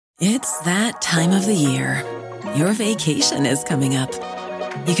It's that time of the year. Your vacation is coming up.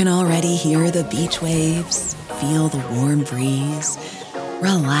 You can already hear the beach waves, feel the warm breeze,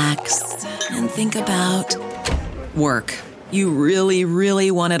 relax, and think about work. You really, really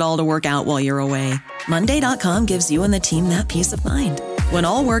want it all to work out while you're away. Monday.com gives you and the team that peace of mind. When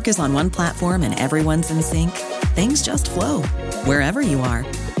all work is on one platform and everyone's in sync, things just flow. Wherever you are,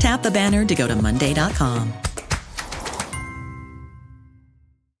 tap the banner to go to Monday.com.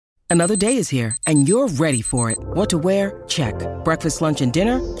 Another day is here, and you're ready for it. What to wear? Check. Breakfast, lunch, and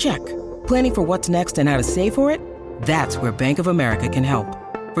dinner? Check. Planning for what's next and how to save for it? That's where Bank of America can help.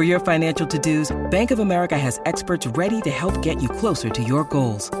 For your financial to-dos, Bank of America has experts ready to help get you closer to your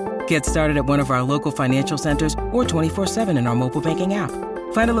goals. Get started at one of our local financial centers or 24/7 in our mobile banking app.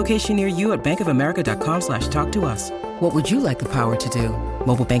 Find a location near you at bankofamerica.com/talktous. What would you like the power to do?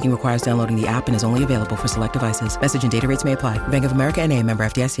 Mobile banking requires downloading the app and is only available for select devices. Message and data rates may apply. Bank of America N.A., member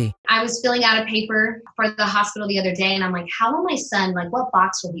FDIC. I was filling out a paper for the hospital the other day, and I'm like, how will my son, like, what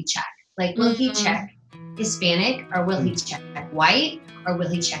box will he check? Like, will he check Hispanic, or will he check white, or will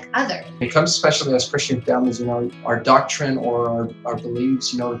he check other? It comes especially as Christian families, our doctrine or our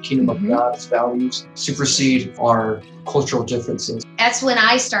beliefs, the kingdom of God's values supersede our cultural differences. That's when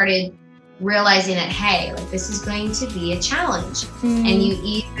I started realizing that, hey, like, this is going to be a challenge. And you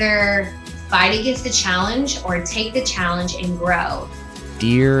either fight against the challenge or take the challenge and grow.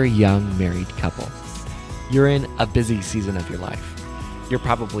 Dear young married couple, you're in a busy season of your life. You're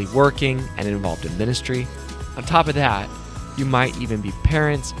probably working and involved in ministry. On top of that, you might even be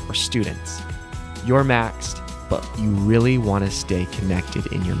parents or students. You're maxed, but you really want to stay connected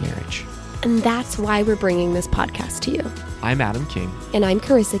in your marriage. And that's why we're bringing this podcast to you. I'm Adam King. And I'm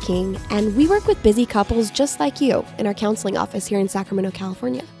Carissa King, and we work with busy couples just like you in our counseling office here in Sacramento,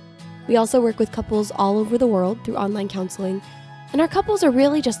 California. We also work with couples all over the world through online counseling, and our couples are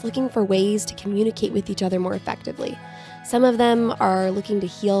really just looking for ways to communicate with each other more effectively. Some of them are looking to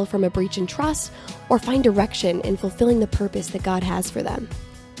heal from a breach in trust or find direction in fulfilling the purpose that God has for them.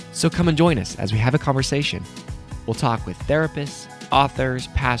 So come and join us as we have a conversation. We'll talk with therapists, authors,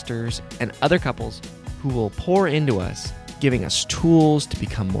 pastors, and other couples who will pour into us, giving us tools to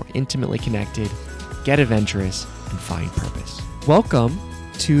become more intimately connected, get adventurous, and find purpose. Welcome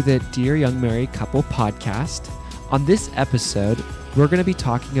to the Dear Young Married Couple podcast. On this episode, we're going to be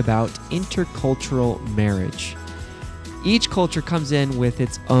talking about intercultural marriage. Each culture comes in with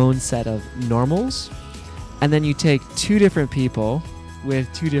its own set of normals, and then you take two different people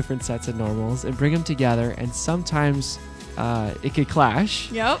with two different sets of normals and bring them together, and sometimes it could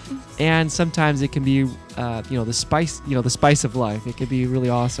clash. Yep. And sometimes it can be, the spice of life. It could be really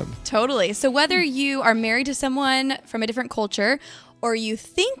awesome. Totally. So whether you are married to someone from a different culture, or you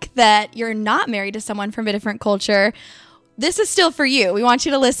think that you're not married to someone from a different culture, this is still for you. We want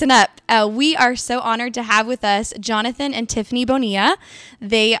you to listen up. We are so honored to have with us Jonathan and Tiffany Bonilla.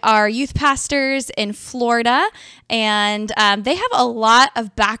 They are youth pastors in Florida, and they have a lot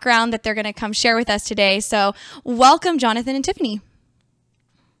of background that they're going to come share with us today. So welcome, Jonathan and Tiffany.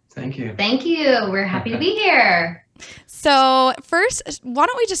 Thank you. Thank you. We're happy to be here. So first, why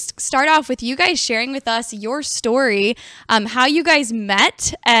don't we just start off with you guys sharing with us your story, how you guys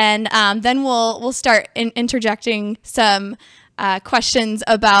met, and then we'll start interjecting some questions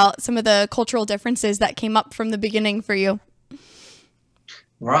about some of the cultural differences that came up from the beginning for you.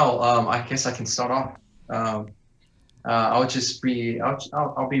 Well, I guess I can start off. I'll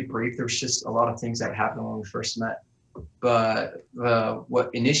be brief. There's just a lot of things that happened when we first met. But what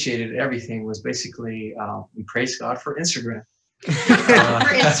initiated everything was basically we praise God for Instagram.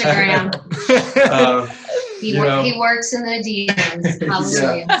 For Instagram. He works in the DMs.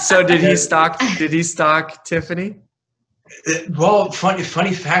 Hallelujah. Yeah. So did he stalk Tiffany? Well,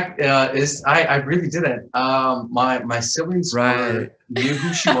 funny fact is I really didn't. My siblings knew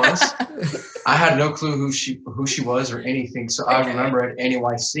who she was. I had no clue who she was or anything. So I remember at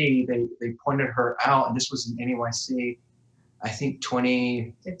NYC they pointed her out, and this was in NYC, I think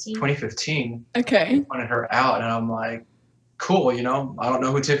 2015. Okay. They pointed her out, and I'm like, cool. I don't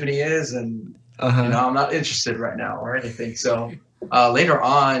know who Tiffany is, and I'm not interested right now or anything. So later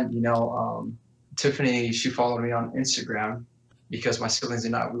on, Tiffany, she followed me on Instagram because my siblings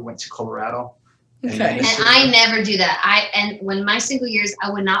and I, we went to Colorado. Okay. And I never do that. And when my single years, I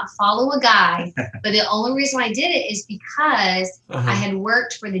would not follow a guy, but the only reason I did it is because I had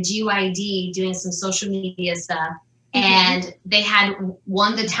worked for the GYD doing some social media stuff, and they had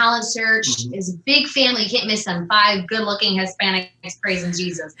won the talent search. It's a big family. You can't miss them. 5 good-looking Hispanics praising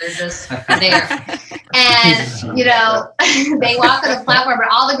Jesus. They're just there. And, they walk on the platform, but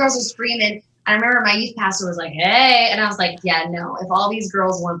all the girls are screaming, I remember my youth pastor was like, "Hey," and I was like, "Yeah, no. If all these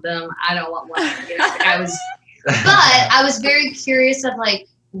girls want them, I don't want one." You know, like but I was very curious of like,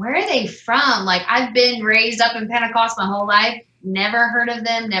 where are they from? Like, I've been raised up in Pentecost my whole life, never heard of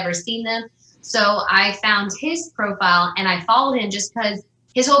them, never seen them. So I found his profile and I followed him just because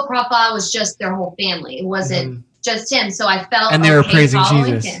his whole profile was just their whole family. It wasn't just him. So I felt and they were praising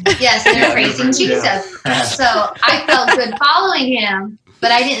Jesus. Him. Yes, they were praising Jesus. So I felt good following him,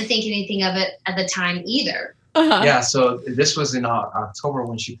 but I didn't think anything of it at the time either. Yeah, so this was in October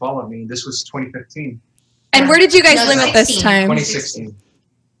when she followed me. This was 2015. And where did you guys live at this time? 2016.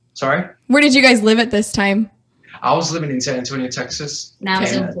 Sorry? Where did you guys live at this time? I was living in San Antonio, Texas. And I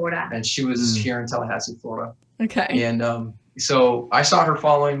was in Florida. And she was here in Tallahassee, Florida. Okay. And so I saw her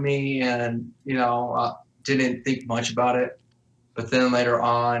following me and, you know, didn't think much about it. But then later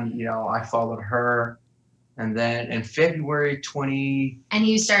on, you know, I followed her. And then in February 20... And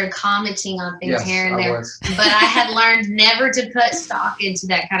you started commenting on things here and there. But I had learned never to put stock into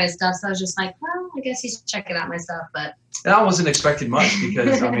that kind of stuff. So I was just like, well, I guess he's checking out my stuff. But and I wasn't expecting much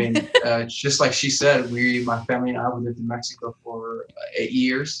because, I mean, just like she said, my family and I, we lived in Mexico for 8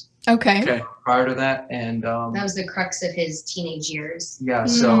 years. Okay. Prior to that. And that was the crux of his teenage years. Yeah.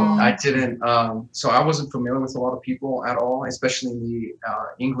 So I didn't, so I wasn't familiar with a lot of people at all, especially in the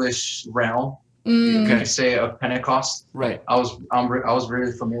English realm. Can I say of Pentecost? Right. I was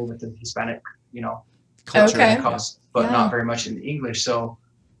really familiar with the Hispanic, you know, culture of Pentecost, but not very much in the English. So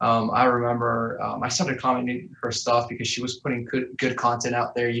I remember I started commenting her stuff because she was putting good content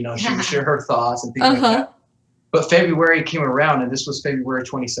out there. You know, she would share her thoughts and things like that. But February came around, and this was February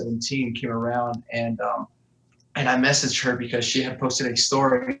 2017 came around, and I messaged her because she had posted a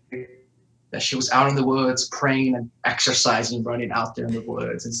story that she was out in the woods praying and exercising, running out there in the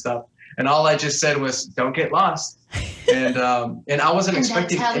woods and stuff. And all I just said was, "Don't get lost." And I wasn't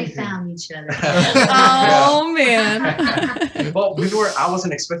expecting that's how anything. we found each other. Oh man. Well, I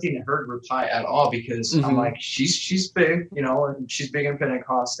wasn't expecting her to reply at all because I'm like, she's big, you know, and she's big in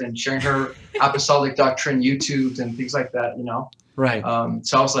Pentecost and sharing her apostolic doctrine, YouTube and things like that, you know. Right.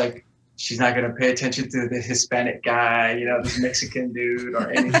 So I was like, she's not gonna pay attention to the Hispanic guy, you know, this Mexican dude or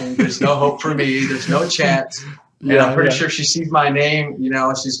anything. There's no hope for me. There's no chance. And I'm pretty sure if she sees my name, you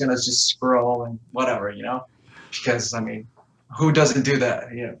know, she's going to just scroll and whatever, you know, because, I mean, who doesn't do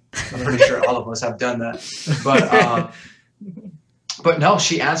that? You know, I'm pretty sure all of us have done that. But no,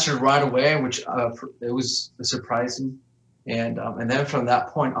 she answered right away, which it was surprising. And then from that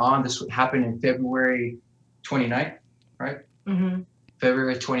point on, this would happen in February 29th, right? Mm-hmm.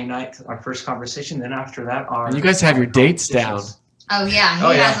 February 29th, our first conversation. Then after that, and you guys have your dates down. Oh, yeah.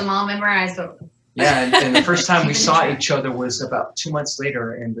 He has them all memorized. Yeah, and the first time we saw each other was about 2 months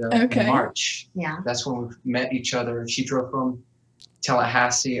later in March. Yeah. That's when we met each other. She drove from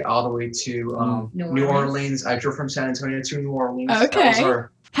Tallahassee all the way to New Orleans. I drove from San Antonio to New Orleans. Okay. That was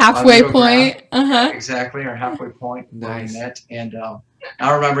our halfway point. Exactly, our halfway point where we met. And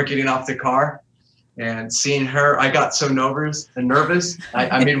I remember getting off the car and seeing her. I got so nervous.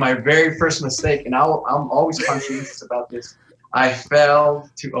 I made my very first mistake, and I'm always conscientious about this. I failed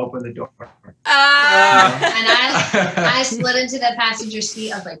to open the door. And I slid into the passenger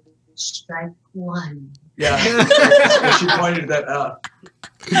seat. I was like, strike one. Yeah. She pointed that out.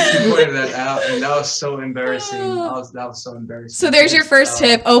 And that was so embarrassing. That was so embarrassing. So there's your first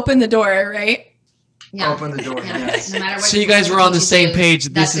tip, open the door, right? Yeah. Open the door, yes. No matter what so you guys were on the same page.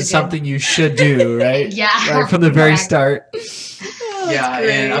 This is something you should do, right? Yeah. Right from the very start. Yeah,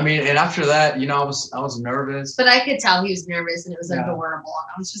 and I mean, and after that, you know, I was nervous. But I could tell he was nervous, and it was adorable.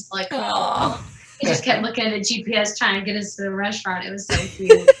 I was just like, oh. He just kept looking at the GPS trying to get us to the restaurant. It was so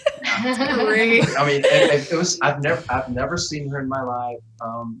cute. That's great. I mean, it was. I've never seen her in my life.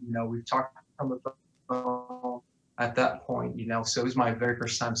 You know, we've talked on the phone at that point. You know, so it was my very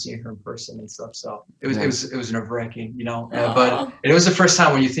first time seeing her in person and stuff. So it was nerve-wracking. You know, but it was the first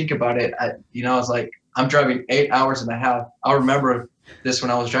time when you think about it. I was like, I'm driving 8 hours and a half. I remember this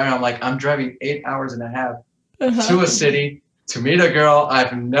when I was driving. I'm like, I'm driving 8 hours and a half to a city to meet a girl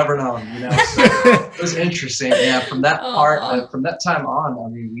I've never known. You know, so it was interesting. Yeah, from that from that time on, I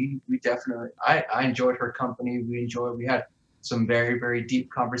mean, we definitely. I enjoyed her company. We had some very, very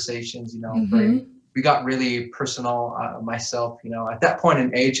deep conversations. You know, we got really personal. Myself, you know, at that point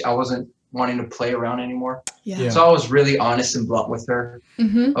in age, I wasn't wanting to play around anymore. Yeah. So I was really honest and blunt with her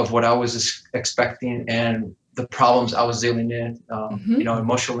of what I was expecting and the problems I was dealing with, you know,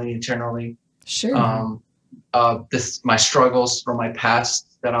 emotionally, internally. Sure. My struggles from my past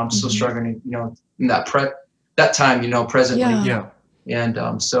that I'm still struggling, you know, in that time, you know, presently. Yeah. And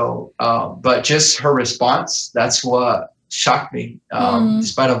but just her response, that's what shocked me,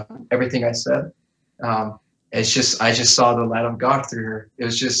 despite of everything I said. I just saw the light of God through her. It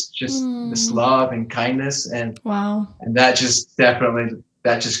was just this love and kindness, and that just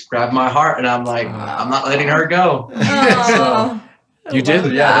grabbed my heart, and I'm like, I'm not letting her go. So, you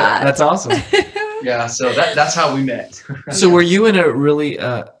did, yeah. That's awesome. Yeah, so that's how we met. So were you in a really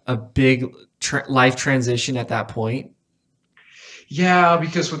a big life transition at that point? Yeah,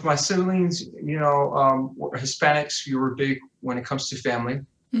 because with my siblings, we're Hispanics, we were big when it comes to family.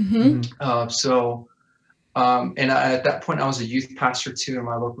 At that point, I was a youth pastor too in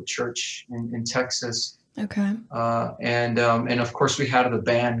my local church in Texas. Okay. And of course, we had the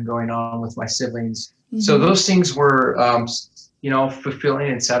band going on with my siblings. So those things were,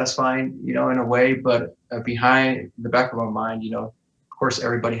 fulfilling and satisfying, in a way. But behind the back of my mind, of course,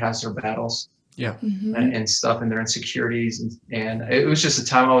 everybody has their battles. Yeah. And stuff, and their insecurities, and it was just a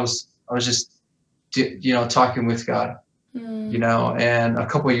time I was just, talking with God. And a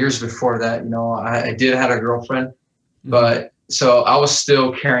couple of years before that, I did have a girlfriend, but so I was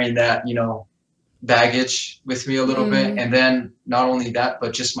still carrying that, baggage with me a little bit. And then not only that,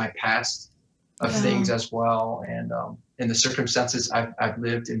 but just my past of things as well. And the circumstances I've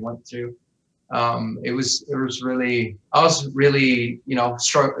lived and went through. It was really, I was really,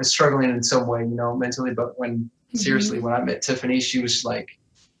 struggling in some way, mentally, but seriously, when I met Tiffany, she was like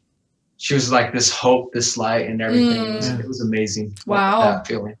this hope, this light, and everything. It was amazing. Wow. That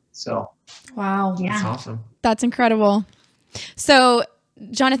feeling. So. Wow. Yeah. That's awesome. That's incredible. So,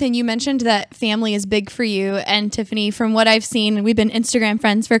 Jonathan, you mentioned that family is big for you, and Tiffany, from what I've seen, we've been Instagram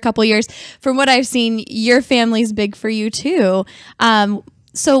friends for a couple years. From what I've seen, your family's big for you too.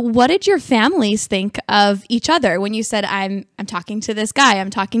 So what did your families think of each other when you said, I'm talking to this guy, I'm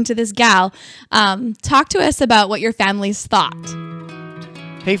talking to this gal? Talk to us about what your families thought.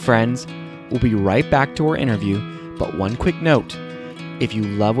 Hey friends, we'll be right back to our interview, but one quick note. If you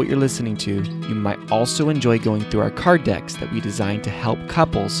love what you're listening to, you might also enjoy going through our card decks that we designed to help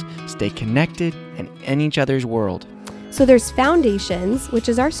couples stay connected and in each other's world. So there's Foundations, which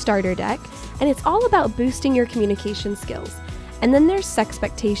is our starter deck, and it's all about boosting your communication skills. And then there's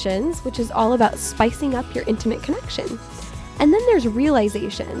Sexpectations, which is all about spicing up your intimate connection. And then there's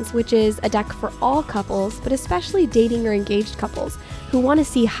Realizations, which is a deck for all couples, but especially dating or engaged couples who want to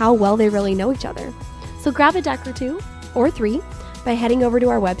see how well they really know each other. So grab a deck or two, or three, by heading over to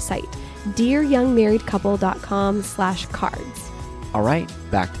our website, dearyoungmarriedcouple.com/cards. All right,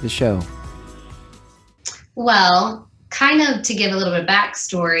 back to the show. Well, kind of to give a little bit of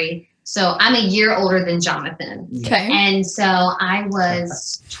backstory. So I'm a year older than Jonathan. Okay. And so I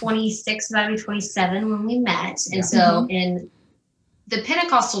was 26, about to be 27 when we met. And so in the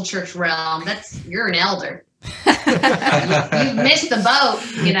Pentecostal church realm, you're an elder. You've missed the boat.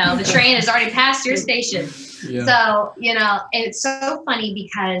 The train has already passed your station. Yeah. So, it's so funny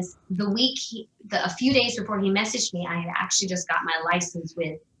because a few days before he messaged me, I had actually just got my license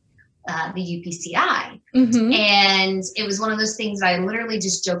with the UPCI. And it was one of those things I literally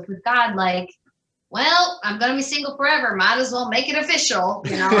just joked with God, like, well, I'm going to be single forever. Might as well make it official,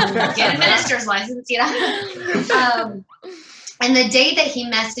 and get a minister's license, And the day that he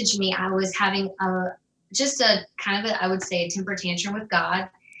messaged me, I was having I would say a temper tantrum with God.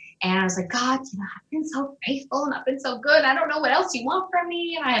 And I was like, God, I've been so faithful and I've been so good. I don't know what else you want from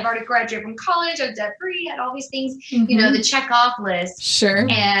me. And I have already graduated from college. I'm debt free. I had all these things, the check off list. Sure.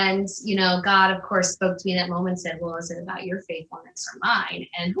 And, God, of course, spoke to me in that moment and said, well, is it about your faithfulness or mine?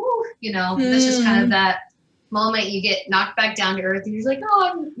 And, that's just kind of that moment you get knocked back down to earth. And you're like,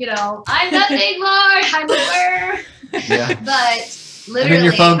 oh, I'm nothing more. I'm aware. Yeah. But literally, and then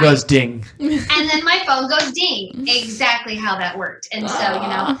your phone goes ding. And then my phone goes ding. Exactly how that worked. And so,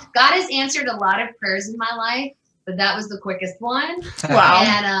 God has answered a lot of prayers in my life, but that was the quickest one. Wow.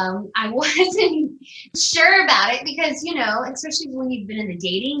 And I wasn't sure about it because, especially when you've been in the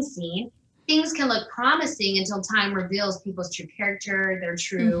dating scene, things can look promising until time reveals people's true character, their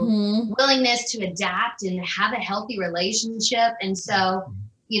true willingness to adapt and have a healthy relationship. And so,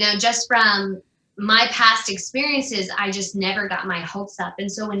 just from my past experiences, I just never got my hopes up.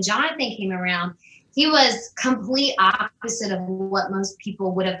 And so when Jonathan came around, he was complete opposite of what most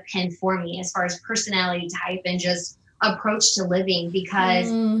people would have pinned for me as far as personality type and just approach to living,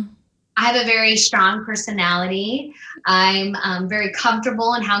 because I have a very strong personality. I'm very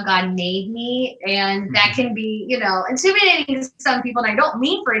comfortable in how God made me. And that can be, intimidating to some people. And I don't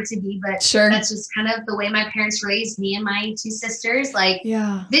mean for it to be, but that's just kind of the way my parents raised me and my two sisters. Like,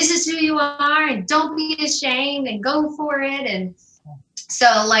 this is who you are and don't be ashamed and go for it. And so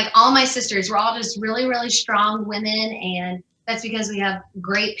like all my sisters were all just really, really strong women. And that's because we have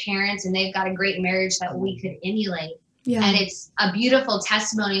great parents and they've got a great marriage that we could emulate. Yeah. And it's a beautiful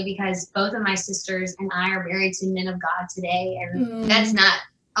testimony because both of my sisters and I are married to men of God today. And that's not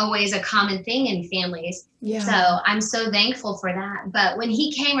always a common thing in families. Yeah. So I'm so thankful for that. But when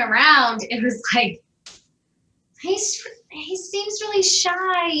he came around, it was like, he seems really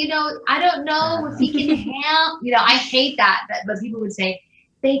shy. You know, I don't know if he can handle, you know, I hate that, but people would say,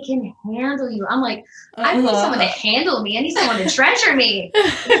 they can handle you. I'm like, I don't need someone to handle me. I need someone to treasure me.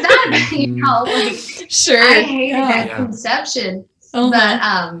 It's not, you know, like, sure. I hated that conception,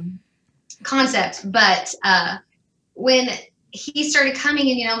 concept. But when he started coming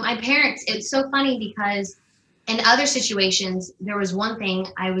in, you know, my parents, it's so funny because in other situations, there was one thing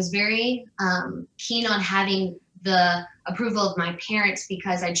I was very keen on having the approval of my parents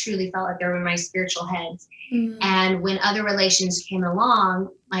because I truly felt like they were my spiritual heads. And when other relations came along,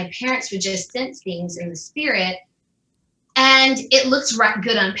 my parents would just sense things in the spirit. And it looked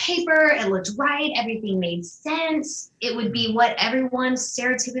good on paper. It looked right. Everything made sense. It would be what everyone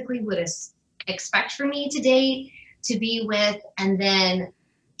stereotypically would expect for me to date, to be with. And then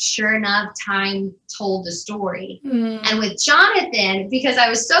sure enough, time told the story. And with Jonathan, because I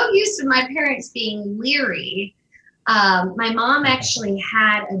was so used to my parents being leery, my mom actually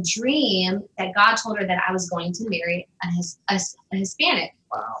had a dream that God told her that I was going to marry a Hispanic.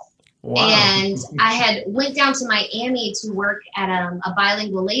 Wow. And I had went down to Miami to work at a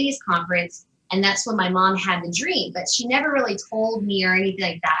bilingual ladies conference. And that's when my mom had the dream, but she never really told me or anything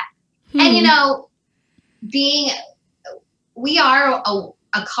like that. And, you know, we are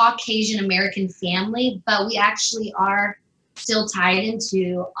a Caucasian American family, but we actually are still tied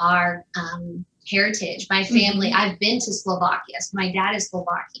into our heritage. My family, I've been to Slovakia. So my dad is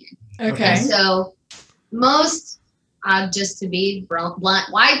Slovakian. Okay. And so most, just to be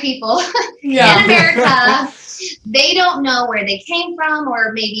blunt, white people in America, they don't know where they came from,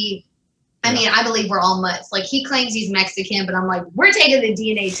 or maybe, I mean, I believe we're all mutts. Like, he claims he's Mexican, but I'm like, we're taking the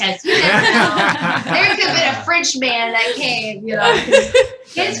DNA test. You never know. There could have been a French man that came, you know,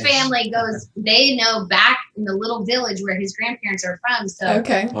 his family goes, they know back in the little village where his grandparents are from. So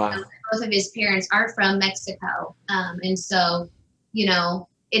both of his parents are from Mexico. And so, you know,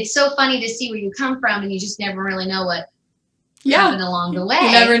 it's so funny to see where you come from, and you just never really know what happened along the way.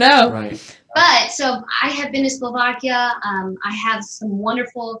 You never know. Right. But so I have been to Slovakia. I have some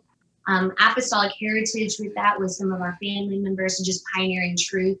wonderful apostolic heritage with that, with some of our family members, and just pioneering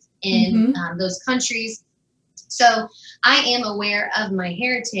truth in those countries. So I am aware of my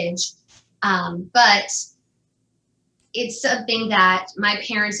heritage, but it's something that my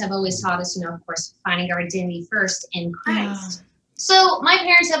parents have always taught us, you know, of course, finding our identity first in Christ. So my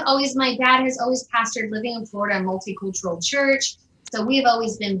dad has always pastored, living in Florida, a multicultural church. So we've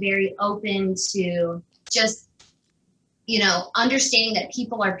always been very open to just, you know, understanding that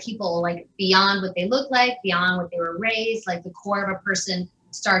people are people, like, beyond what they look like, beyond what they were raised. Like, the core of a person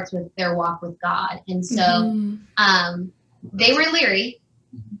starts with their walk with God. And so they were leery,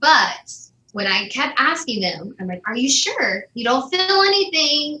 but when I kept asking them, I'm like, are you sure you don't feel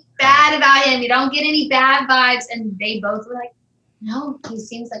anything bad about him? You don't get any bad vibes? And they both were like, no, he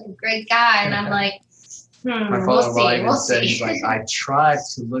seems like a great guy. And I'm like, my father-in-law even said, he's like, I tried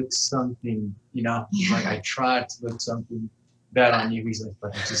to look something, you know, he's like, I tried to look something bad on you. He's like,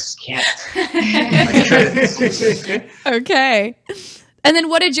 but I just can't. Okay. And then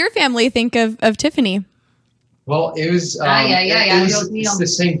what did your family think of Tiffany? Well, it was, it's the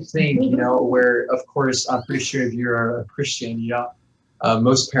same thing, you know, where, of course, I'm pretty sure if you're a Christian, you know,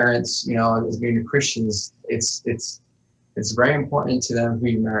 most parents, you know, as being a Christian, it's very important to them who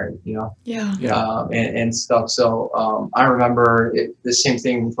you marry, you know, and stuff. So I remember the same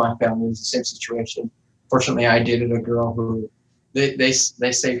thing with my family. It was the same situation. Fortunately, I dated a girl who they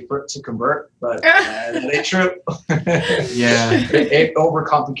say foot to convert, but they trip. It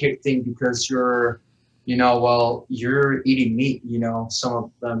overcomplicated things because you're eating meat. You know, some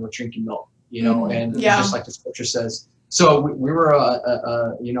of them were drinking milk. You know, and just like the scripture says. So we were,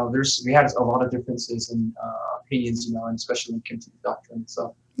 you know, we had a lot of differences in opinions, you know, and especially when it came to the doctrine.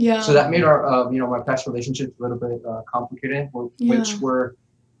 So so that made our, you know, my past relationships a little bit complicated, which were,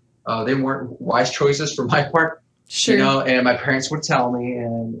 they weren't wise choices for my part. Sure. You know, and my parents would tell me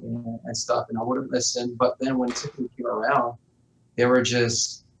and stuff, and I wouldn't listen. But then when Tiffany came around, they were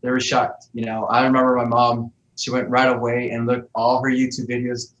shocked. You know, I remember my mom, she went right away and looked all her YouTube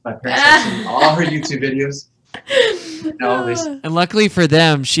videos. My parents had seen all her YouTube videos. You know, and luckily for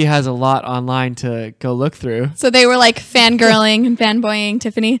them, she has a lot online to go look through. So they were like fangirling and fanboying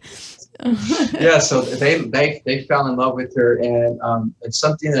Tiffany. Yeah, so they fell in love with her, and it's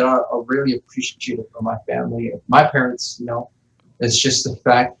something that I really appreciated from my family, my parents. You know, it's just the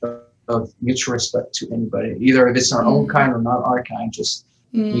fact of of mutual respect to anybody, either if it's our own kind or not our kind, just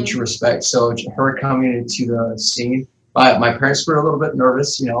mutual respect. So her coming into the scene, my parents were a little bit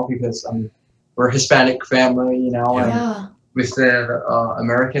nervous, because we're a Hispanic family, and within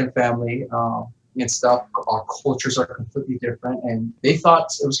American family and stuff, our cultures are completely different, and they thought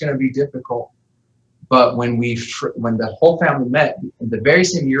it was going to be difficult. But when the whole family met, in the very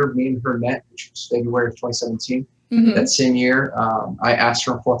same year me and her met, which was February of 2017, that same year, I asked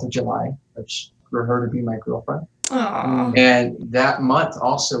her on 4th of July for her to be my girlfriend. Aww. And that month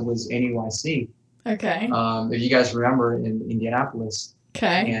also was NEYC. Okay. If you guys remember, in Indianapolis.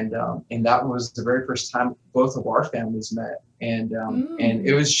 Okay. And that was the very first time both of our families met. And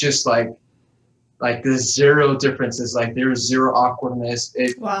it was just like there's zero differences, like there was zero awkwardness.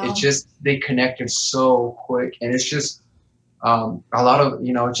 It just, they connected so quick, and it's just a lot of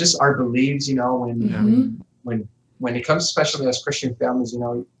just our beliefs, when it comes, especially as Christian families,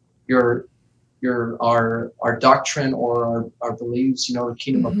 our doctrine or our beliefs, the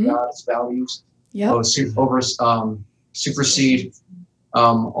kingdom of God's values supersede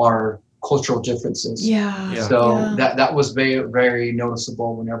our cultural differences. So that was very, very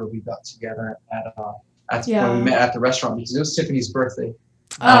noticeable whenever we got together when we met at the restaurant, because it was Tiffany's birthday,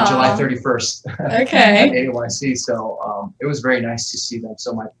 July 31st. Okay. At NEYC. So it was very nice to see them.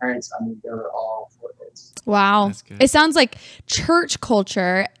 So my parents, they were all for it. Wow. It sounds like church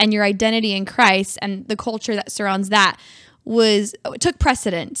culture and your identity in Christ and the culture that surrounds that took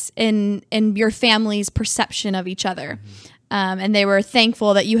precedence in your family's perception of each other. And they were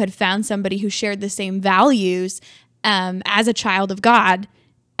thankful that you had found somebody who shared the same values as a child of God.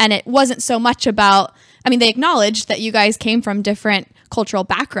 And it wasn't so much about, they acknowledged that you guys came from different cultural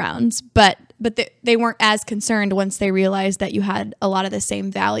backgrounds, but they weren't as concerned once they realized that you had a lot of the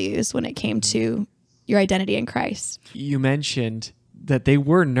same values when it came to your identity in Christ. You mentioned that they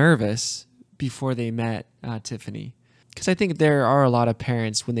were nervous before they met Tiffany. Because I think there are a lot of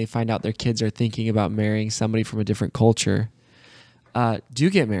parents, when they find out their kids are thinking about marrying somebody from a different culture, do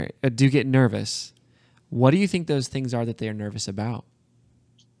get nervous. What do you think those things are that they are nervous about?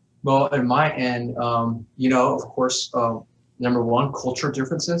 Well, in my end, of course, number one, culture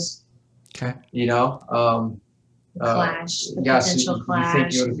differences. Okay. Clash. Potential clash. You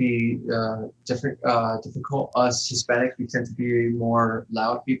think it would be difficult? Us Hispanics, we tend to be more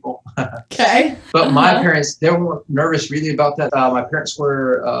loud people. Okay. But my parents, they were nervous really about that. My parents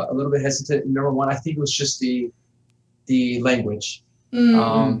were a little bit hesitant. Number one, I think it was just the language.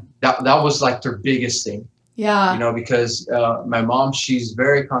 That was like their biggest thing. Yeah. Because my mom, she's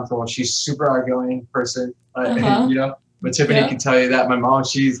very comfortable. She's super outgoing person. But Tiffany can tell you that my mom,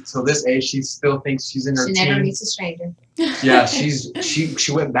 till this age, she still thinks she's in her teens. She never meets a stranger. Yeah, she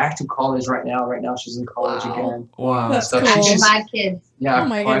went back to college right now. Right now she's in college again. Wow. That's cool. She's 5 kids. Yeah. Oh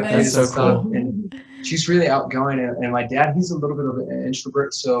my 5 goodness. kids and stuff. And she's really outgoing. And my dad, he's a little bit of an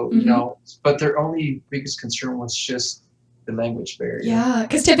introvert. So, but their only biggest concern was just the language barrier. Yeah,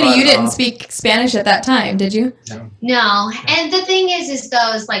 because Tiffany, you didn't speak Spanish at that time, did you? No. And the thing is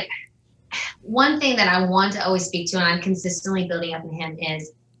like, one thing that I want to always speak to, and I'm consistently building up in him,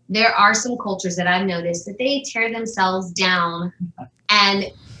 is there are some cultures that I've noticed that they tear themselves down. And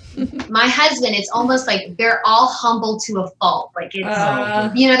my husband, it's almost like they're all humble to a fault. Like it's,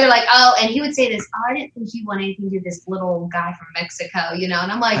 they're like, oh, and he would say this, I didn't think you want anything to do with this little guy from Mexico, and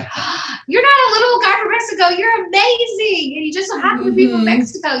I'm like, you're not a little guy from Mexico, you're amazing. And you just so happen to be from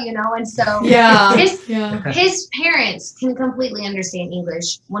Mexico, and so his parents can completely understand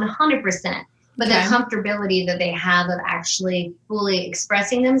English 100%. But the comfortability that they have of actually fully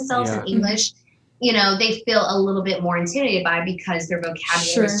expressing themselves in English, they feel a little bit more intimidated by, because their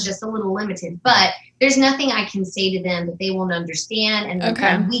vocabulary is just a little limited. But there's nothing I can say to them that they won't understand.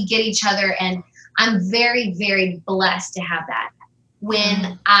 And we get each other. And I'm very, very blessed to have that.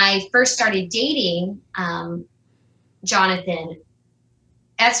 When I first started dating Jonathan,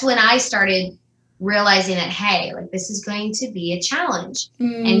 that's when I started realizing that, hey, like this is going to be a challenge.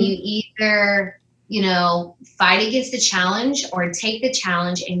 And you either fight against the challenge or take the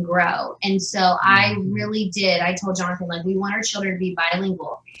challenge and grow. And so I really did. I told Jonathan, like, we want our children to be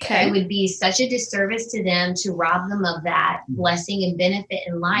bilingual. Okay. It would be such a disservice to them to rob them of that blessing and benefit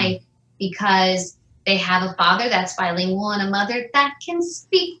in life, because they have a father that's bilingual and a mother that can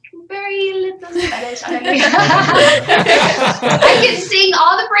speak very little Spanish. I can sing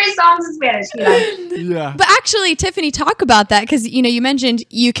all the praise songs in Spanish. Yeah. But actually, Tiffany, talk about that, because you mentioned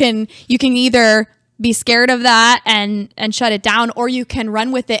you can either be scared of that and shut it down, or you can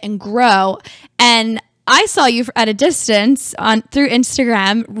run with it and grow. And I saw you at a distance through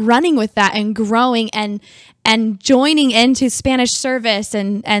Instagram running with that and growing and joining into Spanish service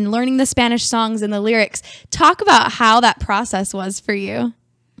and learning the Spanish songs and the lyrics. Talk about how that process was for you.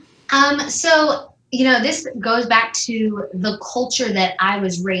 So, this goes back to the culture that I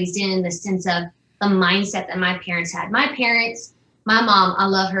was raised in the sense of the mindset that my parents had. My mom, I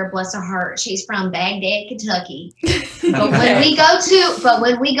love her, bless her heart. She's from Baghdad, Kentucky. But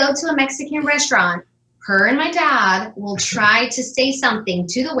when we go to a Mexican restaurant, her and my dad will try to say something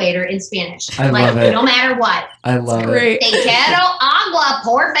to the waiter in Spanish. Love it. No matter what. I love it. Te quiero agua,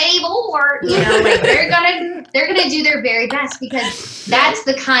 por favor. They're gonna do their very best because that's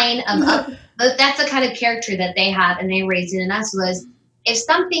the kind of character that they have and they raised in us was, if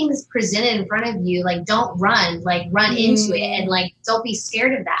something's presented in front of you, like don't run, like run into it and like don't be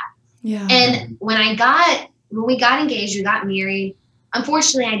scared of that. Yeah. And when we got engaged, we got married.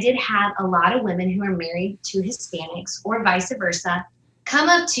 Unfortunately, I did have a lot of women who are married to Hispanics or vice versa come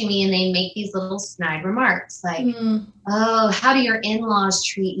up to me and they make these little snide remarks like, oh, how do your in-laws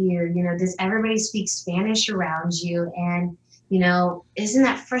treat you? Does everybody speak Spanish around you? And, isn't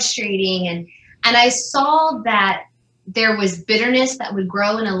that frustrating? And I saw that there was bitterness that would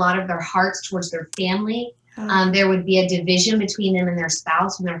grow in a lot of their hearts towards their family. There would be a division between them and their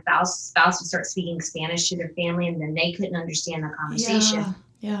spouse, and their spouse would start speaking Spanish to their family, and then they couldn't understand the conversation.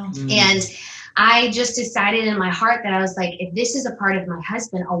 Yeah. And I just decided in my heart that I was like, if this is a part of my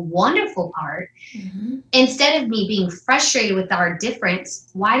husband, a wonderful part, instead of me being frustrated with our difference,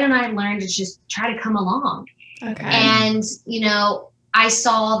 why don't I learn to just try to come along? Okay. And, I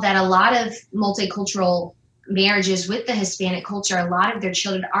saw that a lot of multicultural marriages with the Hispanic culture, a lot of their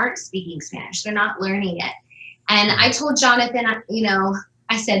children aren't speaking Spanish. They're not learning it. And I told Jonathan,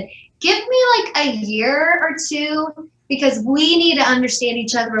 I said, give me like a year or two because we need to understand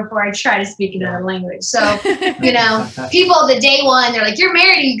each other before I try to speak another language. So, people the day one, they're like, you're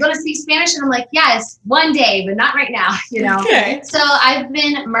married, are you going to speak Spanish? And I'm like, yes, one day, but not right now, Okay. So I've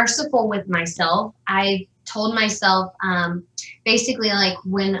been merciful with myself. I told myself, basically like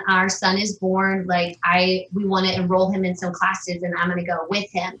when our son is born, like we want to enroll him in some classes and I'm going to go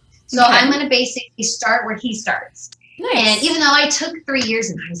with him. So I'm going to basically start where he starts. Nice. And even though I took 3 years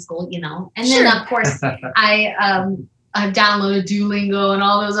in high school, and then of course I've downloaded Duolingo and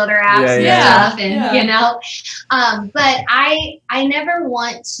all those other apps and stuff. And, but I never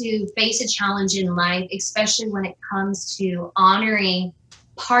want to face a challenge in life, especially when it comes to honoring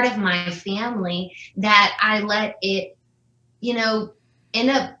part of my family, that I let it, end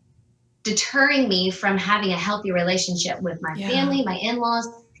up deterring me from having a healthy relationship with my family, my in-laws,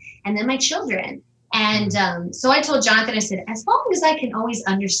 and then my children. And so I told Jonathan, I said, as long as I can always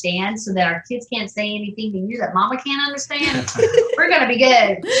understand so that our kids can't say anything to you that mama can't understand, we're going to be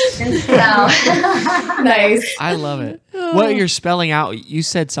good. And so. Nice. I love it. What you're spelling out, you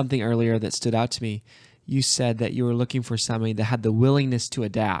said something earlier that stood out to me. You said that you were looking for somebody that had the willingness to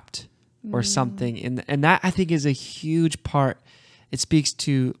adapt or something. And that I think is a huge part. It speaks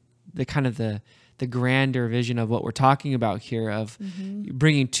to the kind of the grander vision of what we're talking about here of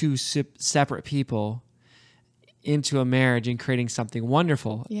bringing two separate people into a marriage and creating something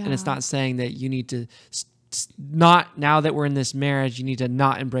wonderful. Yeah. And it's not saying that you need to not, now that we're in this marriage, you need to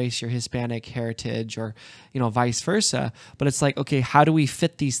not embrace your Hispanic heritage or, vice versa. But it's like, okay, how do we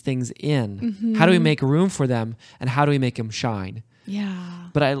fit these things in? How do we make room for them? And how do we make them shine? Yeah.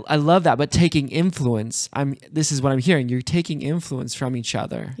 But I love that. But taking influence, this is what I'm hearing. You're taking influence from each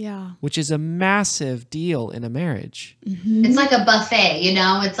other. Yeah. Which is a massive deal in a marriage. It's like a buffet,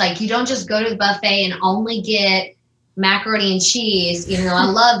 it's like you don't just go to the buffet and only get macaroni and cheese, even though I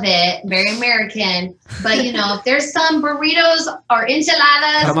love it, very American. But if there's some burritos or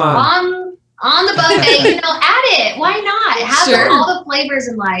enchiladas on the buffet, add it. Why not? Have all the flavors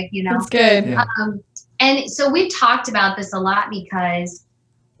in life, That's good. Yeah. And so we've talked about this a lot because,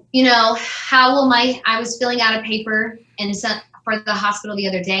 I was filling out a paper for the hospital the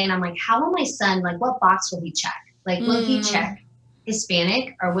other day, and I'm like, how will my son, like, what box will he check? Like, will he check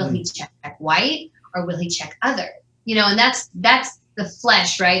Hispanic, or will he check white, or will he check other? And that's the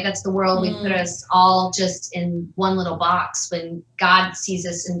flesh, right? That's the world. We put us all just in one little box when God sees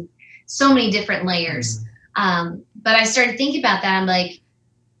us in so many different layers. But I started thinking about that. I'm like,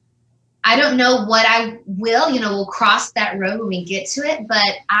 I don't know what I will, we'll cross that road when we get to it, but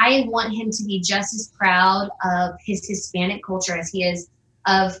I want him to be just as proud of his Hispanic culture as he is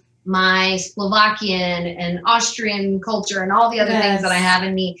of my Slovakian and Austrian culture and all the other things that I have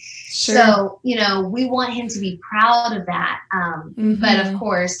in me. Sure. So, we want him to be proud of that. But of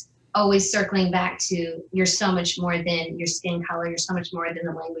course, always circling back to, you're so much more than your skin color. You're so much more than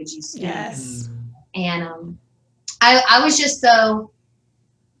the language you speak. Yes. And I was just so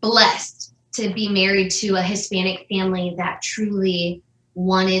blessed to be married to a Hispanic family that truly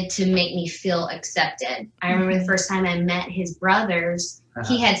wanted to make me feel accepted. I remember the first time I met his brothers,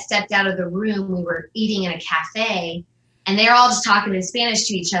 he had stepped out of the room. We were eating in a cafe, and they're all just talking in Spanish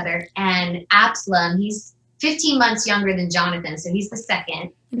to each other. And Absalom, he's 15 months younger than Jonathan, so he's the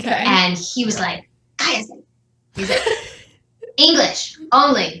second. Okay. And he was like, cállate. He's like, English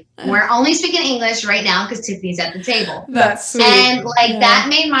only. We're only speaking English right now because Tiffany's at the table. That's sweet. And like that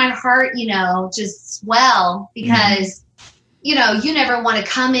made my heart, just swell because, you never want to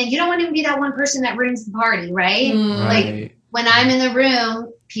come in. You don't want to be that one person that ruins the party, right? Like when I'm in the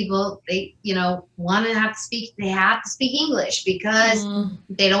room, people, they, want to have to speak, they have to speak English because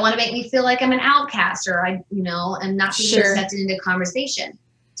they don't want to make me feel like I'm an outcast or I'm not being accepted into conversation.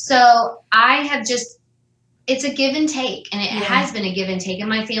 So I have it's a give and take, and it has been a give and take, and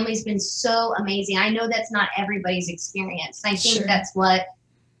my family's been so amazing. I know that's not everybody's experience. I think that's what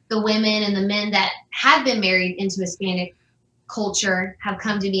the women and the men that have been married into Hispanic culture have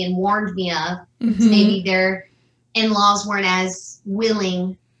come to me and warned me of. Maybe their in-laws weren't as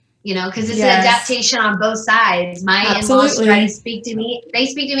willing, because it's an adaptation on both sides. My in-laws try to speak to me. They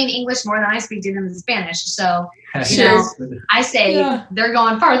speak to me in English more than I speak to them in Spanish. So, I say they're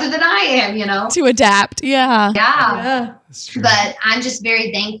going farther than I am, To adapt. Yeah. That's true. But I'm just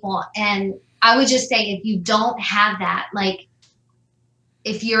very thankful. And I would just say, if you don't have that, like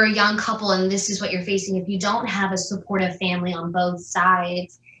if you're a young couple and this is what you're facing, if you don't have a supportive family on both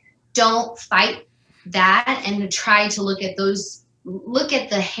sides, don't fight that and try to look at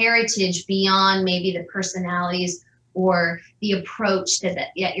the heritage beyond maybe the personalities or the approach that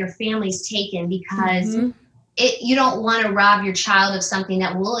your family's taken, because you don't want to rob your child of something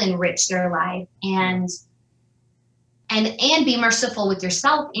that will enrich their life and be merciful with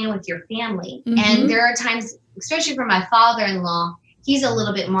yourself and with your family. And there are times, especially for my father-in-law, he's a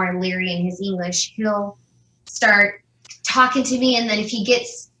little bit more leery in his English. He'll start talking to me, and then if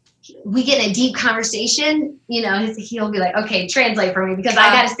we get in a deep conversation, he'll be like, okay, translate for me because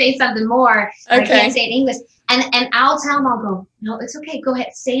I got to say something more. I can't say it in English. And I'll tell him, I'll go, no, it's okay. Go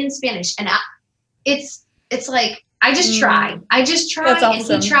ahead. Say in Spanish. And it's like, I just try. That's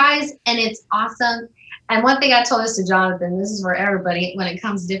awesome. And he tries, and it's awesome. And one thing I told this to Jonathan, this is for everybody when it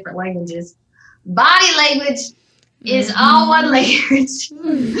comes to different languages, body language is all one language.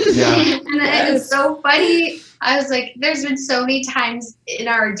 And it is so funny. I was like, there's been so many times in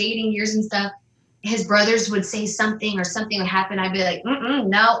our dating years and stuff, his brothers would say something or something would happen. I'd be like,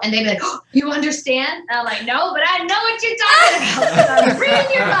 no. And they'd be like, oh, you understand? And I'm like, no, but I know what you're talking about. I'm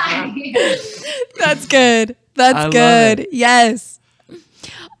reading your mind. That's good. That's good. Yes.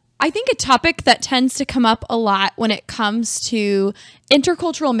 I think a topic that tends to come up a lot when it comes to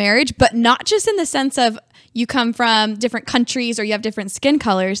intercultural marriage, but not just in the sense of you come from different countries or you have different skin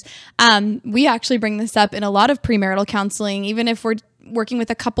colors. We actually bring this up in a lot of premarital counseling, even if we're working with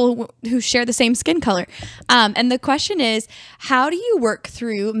a couple who share the same skin color. And the question is, how do you work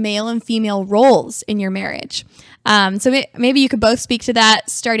through male and female roles in your marriage? So maybe you could both speak to that,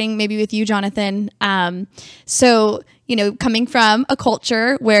 starting maybe with you, Jonathan. So, coming from a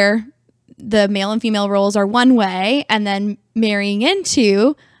culture where the male and female roles are one way, and then marrying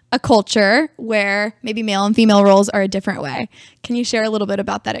into a culture where maybe male and female roles are a different way. Can you share a little bit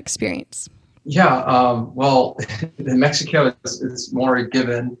about that experience? Yeah, well, in Mexico, it's more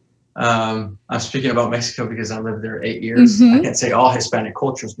given. I'm speaking about Mexico because I lived there 8 years. I can't say all Hispanic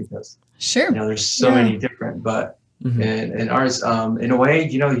cultures because there's so many different. But in ours, in a way,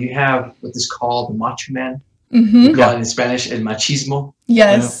 you have what is called the macho man. We call it in Spanish el machismo.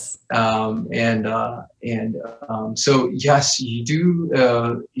 Yes. So yes, you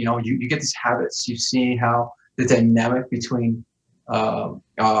do. You get these habits. You see how the dynamic between a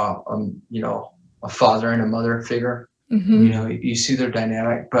father and a mother figure. You see their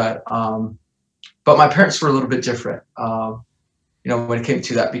dynamic, but my parents were a little bit different. When it came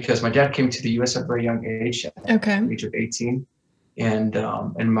to that, because my dad came to the U.S. at a very young age, at the age of 18, and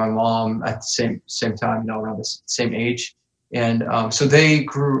my mom at the same time, around the same age, and so they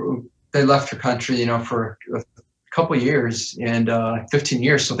left the country, for a couple of years and 15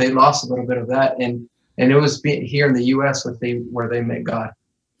 years, so they lost a little bit of that, and it was here in the U.S. where they met God,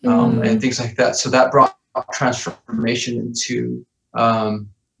 and things like that. So that brought transformation into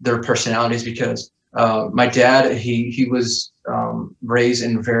their personalities, because my dad, he was raised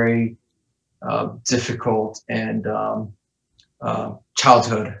in very difficult and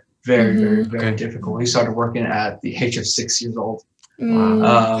childhood, very difficult. He started working at the age of 6 years old.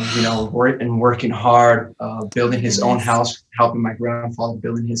 Working hard, building his own house, helping my grandfather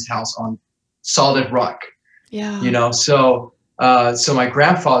building his house on solid rock. Yeah. So my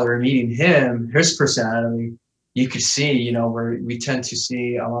grandfather, meeting him, his personality, you could see, where we tend to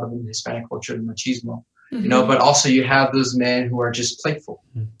see a lot of in Hispanic culture, the machismo, but also you have those men who are just playful,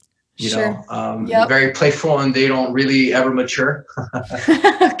 very playful, and they don't really ever mature.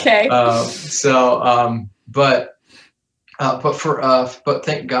 Okay. But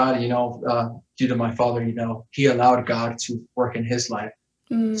thank God, due to my father, he allowed God to work in his life.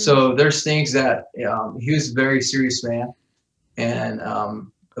 So there's things that he was a very serious man, and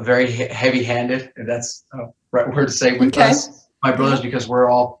very heavy-handed, if that's right word to say, with us, my brothers, because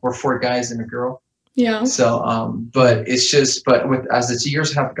we're 4 guys and a girl. Yeah. So, but it's just, as the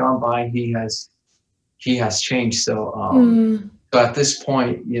years have gone by, he has changed. So, but at this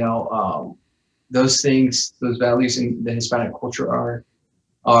point, those things, those values in the Hispanic culture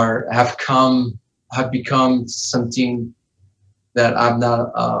have become something that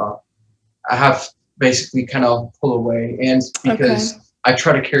I have basically kind of pulled away, and because I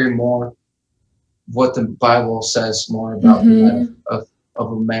try to carry more what the Bible says more about the life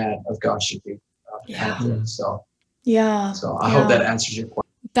of a man of God should be. So I hope that answers your question.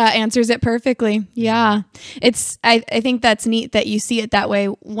 That answers it perfectly. Yeah. I think that's neat that you see it that way.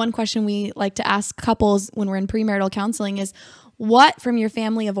 One question we like to ask couples when we're in premarital counseling is, what from your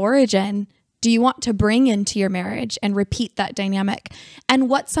family of origin do you want to bring into your marriage and repeat that dynamic? And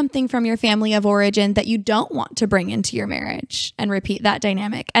what's something from your family of origin that you don't want to bring into your marriage and repeat that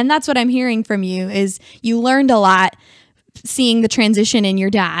dynamic? And that's what I'm hearing from you, is you learned a lot seeing the transition in your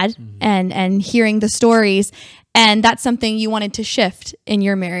dad and hearing the stories. And that's something you wanted to shift in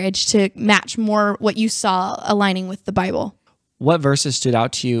your marriage to match more what you saw aligning with the Bible. What verses stood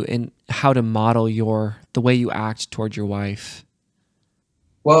out to you in how to model the way you act toward your wife?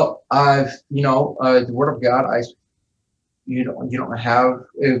 Well, the Word of God, you don't have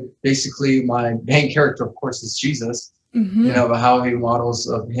basically my main character, of course, is Jesus. But how he models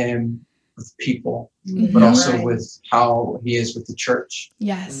of him with people, but also with how he is with the church.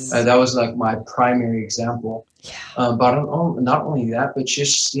 Yes. That was like my primary example. Yeah. But not only that, but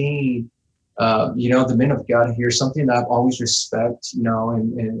just seeing, the men of God here, something that I've always respect, in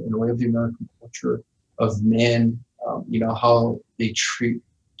the way of the American culture of men, how they treat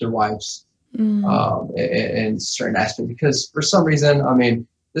their wives in certain aspects. Because for some reason,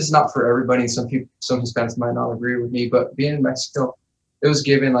 this is not for everybody. Some Hispanics might not agree with me, but being in Mexico, it was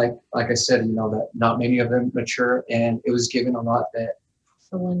given, like I said, that not many of them mature, and it was given a lot that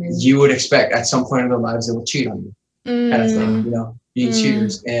you would expect at some point in their lives they will cheat on you, kind of thing, being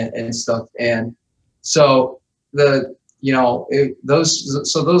cheaters and stuff. And so those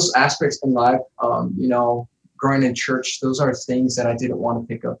aspects in life, growing in church, those are things that I didn't want to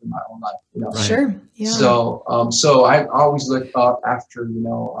pick up in my own life. Sure. Yeah. So I always look up after,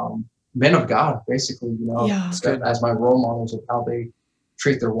 men of God, basically, as my role models of how they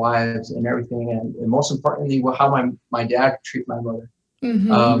treat their wives and everything. And most importantly, how my dad treat my mother.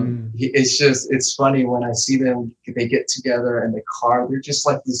 It's funny when I see them, they get together in the car, they're just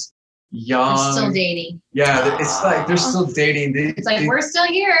like this young. They're still dating. Yeah, it's like they're still dating. It's like, we're still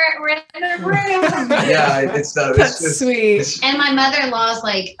here. We're in the room. Yeah, it's just sweet. And my mother-in-law is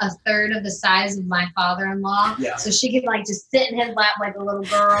like a third of the size of my father-in-law. Yeah. So she could like just sit in his lap like a little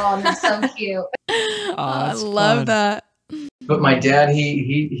girl, and it's so cute. I love that. But my dad,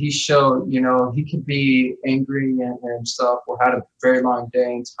 he showed, he could be angry and stuff, or had a very long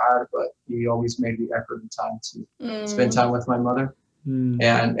day and tired, but he always made the effort and time to spend time with my mother.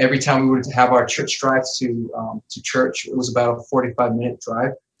 And every time we would have our church drive to church, it was about a 45-minute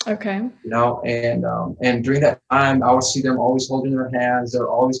drive. Okay. And during that time, I would see them always holding their hands. They'll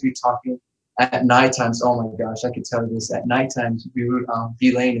always be talking. At night times, oh my gosh, I could tell you this. At night times, we would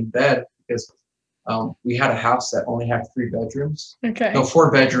be laying in bed because we had a house that only had 3 bedrooms. Okay. No,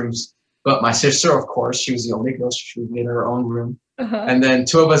 4 bedrooms. But my sister, of course, she was the only girl, so she would get her own room. And then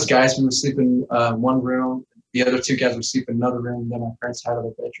 2 of us guys, we would sleep in one room. The other 2 guys would sleep in another room. Then my parents had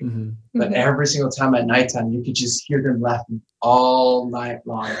a bedroom. But every single time at nighttime, you could just hear them laughing all night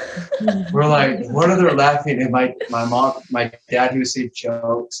long. We're like, what are they laughing? And my mom, my dad, he would say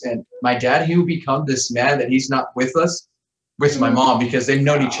jokes. And my dad, he would become this man that he's not with us, with my mom, because they've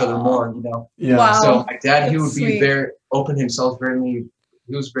known each other more, Yeah. Wow. So my dad, he would be sweet. very open himself, he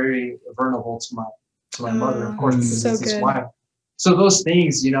was very vulnerable to my mother, of course, because it's his wife. So those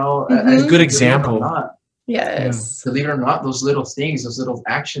things, a good example. Yes. Believe it or not, those little things, those little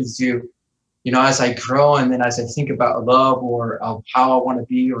actions do, as I grow and then as I think about love or how I want to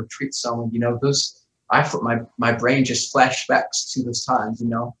be or treat someone, those, my brain just flashbacks to those times,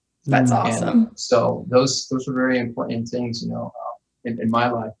 That's awesome. And so those are very important things, in my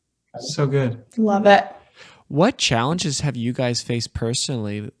life. So good. Love it. What challenges have you guys faced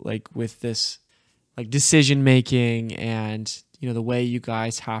personally, like with this, like decision making and, you know, the way you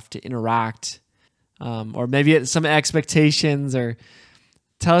guys have to interact, or maybe it's some expectations, or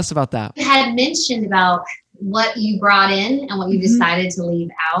tell us about that. You had mentioned about what you brought in and what you decided to leave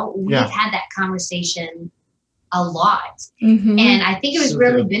out. We've had that conversation a lot. And I think it was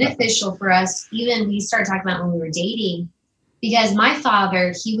really beneficial for us. Even we started talking about when we were dating, because my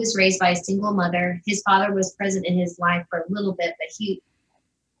father, he was raised by a single mother. His father was present in his life for a little bit, but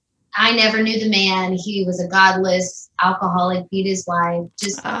I never knew the man. He was a godless alcoholic, beat his wife,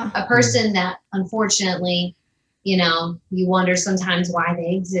 just a person that unfortunately, you know, you wonder sometimes why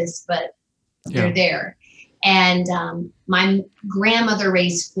they exist, but they're there. And my grandmother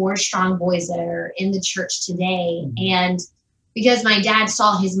raised 4 strong boys that are in the church today. And because my dad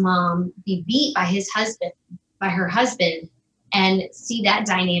saw his mom be beat by her husband, and see that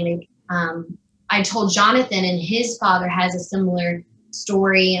dynamic, I told Jonathan, and his father has a similar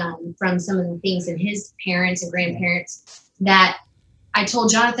story from some of the things in his parents and grandparents, that I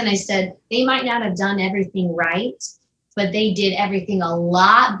told Jonathan, I said, they might not have done everything right, but they did everything a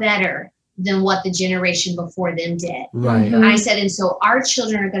lot better than what the generation before them did. Right. I said, and so our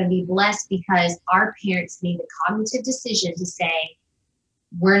children are going to be blessed because our parents made the cognitive decision to say,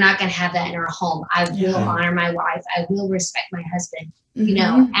 we're not going to have that in our home. I will honor my wife. I will respect my husband, you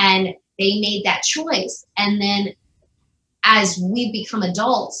know, and they made that choice. And then as we become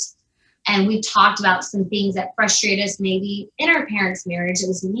adults and we talked about some things that frustrate us, maybe in our parents' marriage, it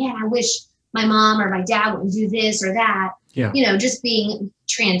was, man, I wish my mom or my dad wouldn't do this or that, you know, just being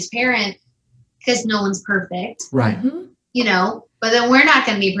transparent, because no one's perfect. Right. You know, but then we're not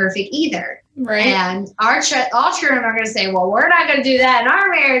going to be perfect either. Right. And all children are going to say, well, we're not going to do that in our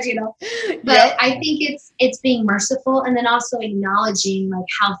marriage, you know. But I think it's being merciful, and then also acknowledging like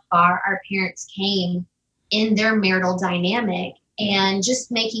how far our parents came in their marital dynamic, and just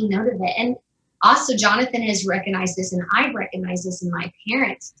making note of it. And also Jonathan has recognized this, and I recognize this in my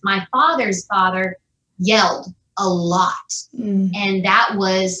parents. My father's father yelled a lot. And that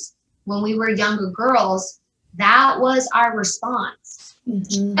was, when we were younger girls, that was our response.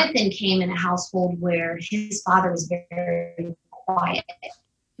 Jonathan came in a household where his father was very quiet.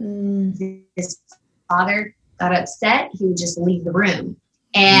 His father got upset, he would just leave the room.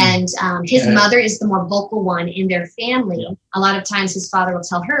 And his mother is the more vocal one in their family. A lot of times his father will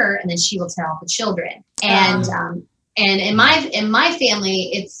tell her, and then she will tell the children. And in my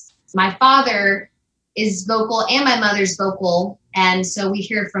family, it's my father is vocal and my mother's vocal, and so we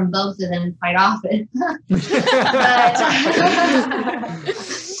hear from both of them quite often.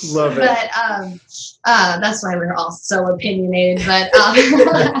 Love it. But that's why we're all so opinionated.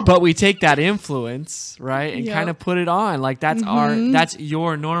 But but we take that influence, right, and kind of put it on. Like that's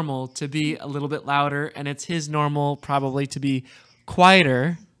your normal to be a little bit louder, and it's his normal probably to be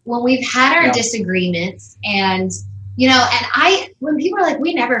quieter. When we've had our disagreements, and you know, and when people are like,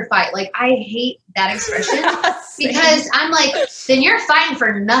 we never fight, like I hate that expression because I'm like, then you're fighting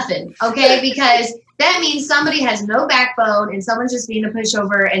for nothing, okay? Because that means somebody has no backbone and someone's just being a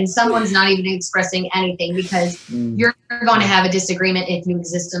pushover and someone's not even expressing anything, because you're going to have a disagreement if you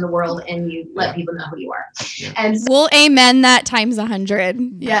exist in the world and you let people know who you are. And so, we'll amen that times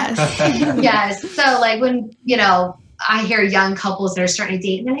 100. Yes. yes. So like when, you know, I hear young couples that are starting to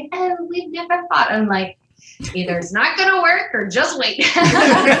date and they're like, oh, we've never fought. I'm like, either it's not going to work or just wait.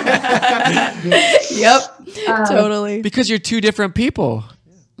 Yep. Totally. Because you're 2 different people.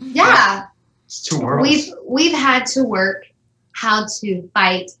 Yeah. It's 2 worlds. We've had to work how to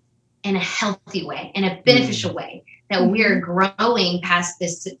fight in a healthy way, in a beneficial way, that we're growing past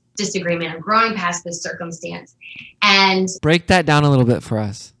this disagreement or growing past this circumstance. And break that down a little bit for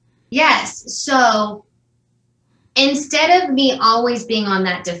us. Yes. So instead of me always being on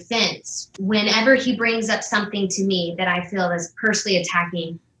that defense, whenever he brings up something to me that I feel is personally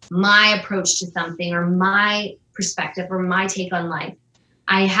attacking my approach to something or my perspective or my take on life,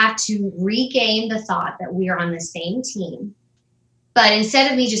 I have to regain the thought that we are on the same team. But instead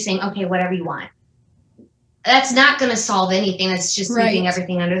of me just saying, okay, whatever you want, that's not going to solve anything. That's just sweeping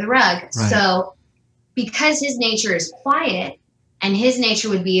everything under the rug. Right. So because his nature is quiet, and his nature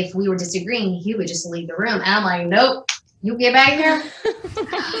would be, if we were disagreeing, he would just leave the room. And I'm like, nope, you get back here.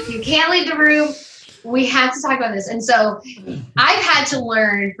 You can't leave the room. We have to talk about this. And so I've had to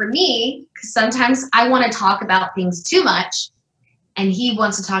learn, for me, because sometimes I want to talk about things too much and he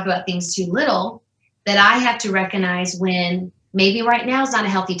wants to talk about things too little, that I have to recognize when maybe right now is not a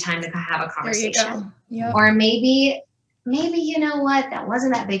healthy time to have a conversation. Yep. Or maybe, you know what, that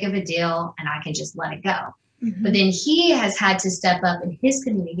wasn't that big of a deal and I can just let it go. But then he has had to step up in his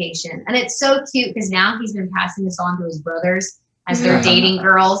communication. And it's so cute because now he's been passing this on to his brothers as they're dating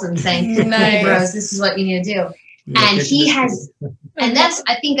girls and saying, hey, bros, this is what you need to do. And he has, and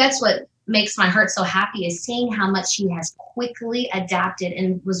I think that's what makes my heart so happy, is seeing how much he has quickly adapted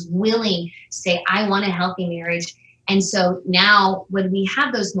and was willing to say, I want a healthy marriage. And so now when we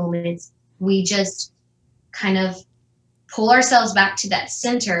have those moments, we just kind of pull ourselves back to that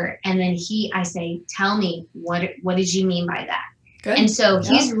center. And then I say, tell me, what did you mean by that? Good. And so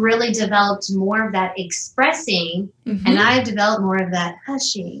he's really developed more of that expressing, and I've developed more of that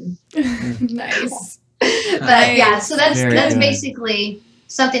hushing. Nice. But yeah, so that's basically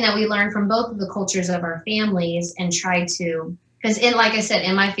something that we learned from both of the cultures of our families, and try to, because like I said,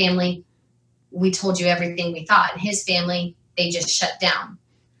 in my family, we told you everything we thought. In his family, they just shut down.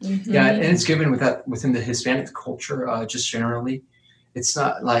 Yeah, and it's given within the Hispanic culture, just generally, it's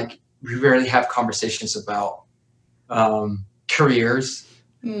not like we rarely have conversations about careers.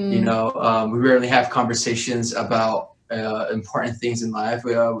 You know, we rarely have conversations about important things in life.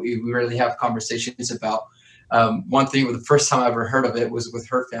 We rarely have conversations about one thing. The first time I ever heard of it was with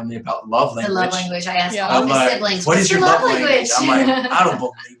her family about love language. The love language. I asked all my siblings, what is your love language? I'm like, I don't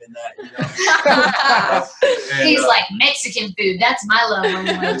believe in that. You know? And, he's like, Mexican food. That's my love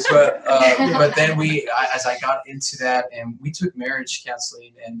language. But then as I got into that, and we took marriage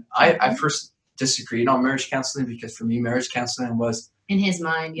counseling, and I first disagreed on marriage counseling, because for me, marriage counseling was in his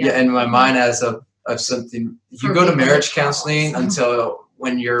mind. Yeah, in my mind, as of something. You go to marriage counseling until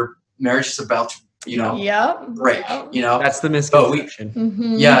when your marriage is about to, break. You know, that's the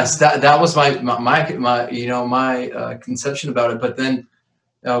misconception. Yes, that was my conception about it. But then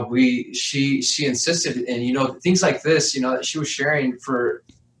she insisted, and things like this, that she was sharing for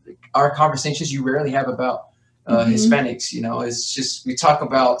our conversations you rarely have about Hispanics. It's just, we talk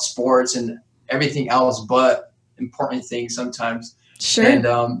about sports and everything else but important things sometimes. Sure. And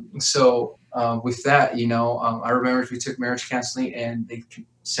so with that, I remember we took marriage counseling, and they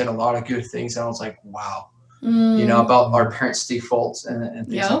said a lot of good things. And I was like, wow, about our parents' defaults and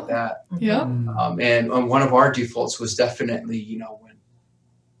things like that. Yeah. And one of our defaults was definitely, when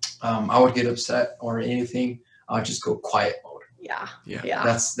I would get upset or anything, I'll just go quiet mode. Yeah.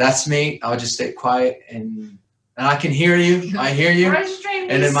 That's me. I'll just stay quiet, and I can hear you. I hear you.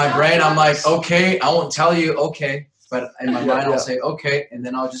 And in my brain, I'm like, okay, I won't tell you, okay. But in my mind, I'll say, okay, and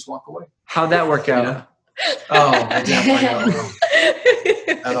then I'll just walk away. How'd that work out? Oh, it didn't work out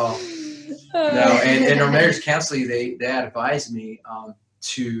at all. No, and in our marriage counseling, they advised me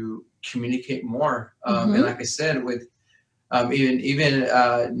to communicate more. And like I said, with even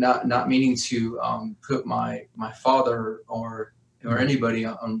not meaning to put my father or anybody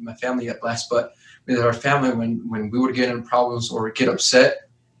on my family at blast, but with our family, when we would get in problems or get upset,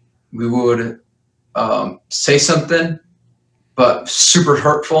 we would say something, but super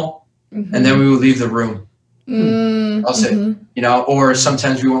hurtful, and then we would leave the room. I'll say, or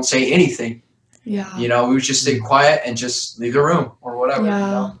sometimes we won't say anything. Yeah. We would just stay quiet and just leave the room or whatever.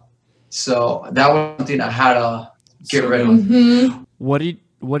 Yeah. So that was something I had to get rid of. What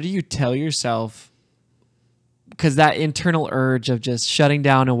do you tell yourself? Because that internal urge of just shutting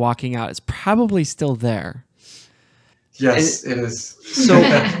down and walking out is probably still there. Yes, it is. So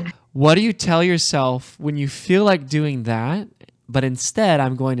what do you tell yourself when you feel like doing that, but instead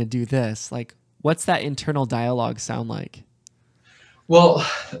I'm going to do this? Like, what's that internal dialogue sound like? Well,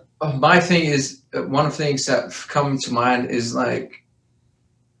 my thing is, one of the things that come to mind is like,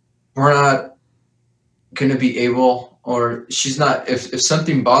 we're not going to be able, or she's not, if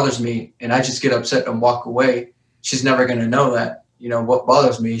something bothers me and I just get upset and walk away, she's never going to know that, what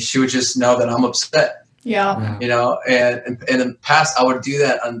bothers me. She would just know that I'm upset. Yeah. And in the past I would do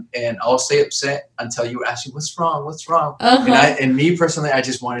that, and I'll stay upset until you ask me, what's wrong? And me personally, I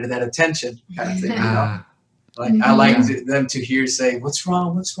just wanted that attention kind of thing, Like I like them to hear say, what's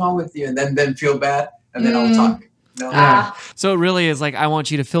wrong with you? And then feel bad, and then I'll talk. So it really is like, I want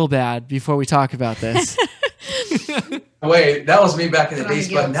you to feel bad before we talk about this. Wait, that was me back in the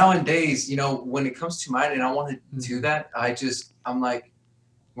days, but nowadays, when it comes to mine and I want to do that, I'm like,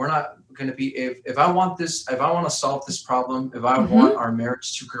 we're not going to be, if I want to solve this problem, if I want our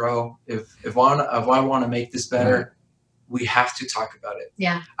marriage to grow, if I want to make this better, we have to talk about it.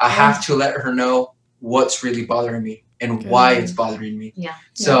 Yeah. I have to let her know what's really bothering me and why it's bothering me. Yeah.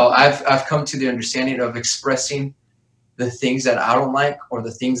 So I've come to the understanding of expressing the things that I don't like or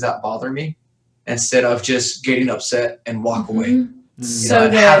the things that bother me, instead of just getting upset and walk away.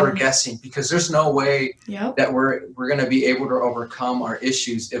 have her guessing, because there's no way Yep. that we're going to be able to overcome our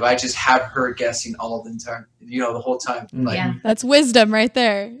issues if I just have her guessing all the time, the whole time. Like, That's wisdom right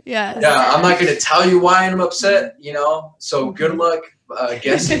there. Yeah. I'm not going to tell you why I'm upset, so good luck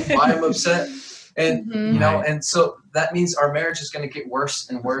guessing why I'm upset. And, and so that means our marriage is going to get worse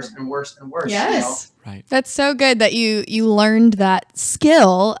and worse and worse and worse. Yes. Right. That's so good that you learned that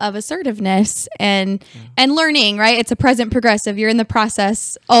skill of assertiveness and learning, right? It's a present progressive. You're in the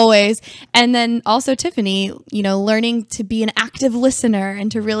process always. And then also Tiffany, learning to be an active listener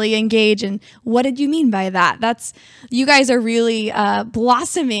and to really engage. And what did you mean by that? You guys are really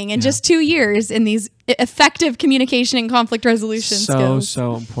blossoming in just 2 years in these effective communication and conflict resolution skills.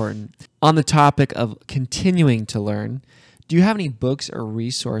 So important. On the topic of continuing to learn, do you have any books or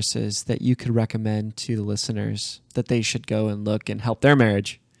resources that you could recommend to the listeners that they should go and look and help their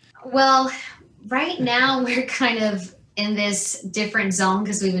marriage? Well, right now we're kind of in this different zone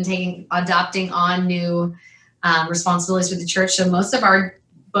because we've been adopting on new responsibilities with the church. So most of our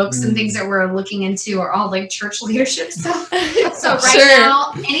books and things that we're looking into are all like church leadership stuff. So right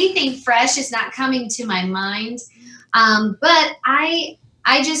now, anything fresh is not coming to my mind. But I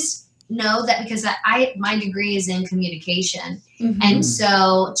just know that because my degree is in communication. And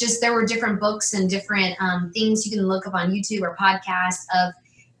so there were different books and different things you can look up on YouTube or podcasts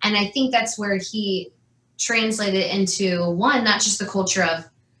and I think that's where he translated into one, not just the culture of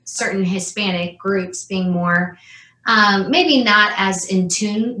certain Hispanic groups being more, maybe not as in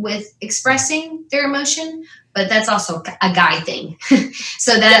tune with expressing their emotion, but that's also a guy thing.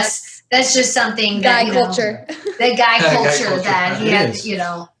 So that's just something guy that, culture. The guy culture that he had, is. he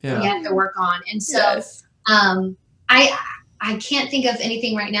had to work on. And so, I can't think of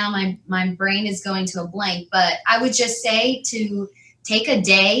anything right now. My brain is going to a blank, but I would just say to take a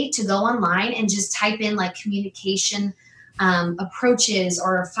day to go online and just type in like communication approaches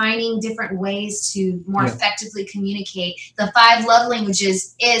or finding different ways to more effectively communicate. The 5 love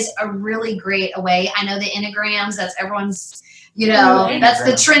languages is a really great way. I know the Enneagrams, that's everyone's, that's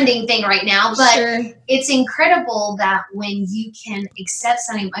the trending thing right now, but it's incredible that when you can accept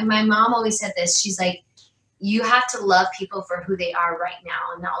something. My mom always said this. She's like, you have to love people for who they are right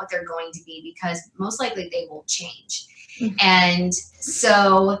now and not what they're going to be, because most likely they will change. And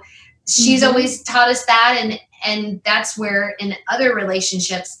so she's always taught us that. And that's where in other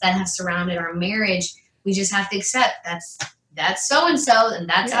relationships that have surrounded our marriage, we just have to accept that's so-and-so and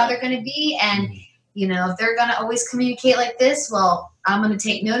that's how they're going to be. And, if they're going to always communicate like this, well, I'm going to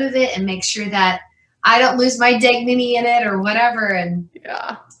take note of it and make sure that I don't lose my dignity in it or whatever. And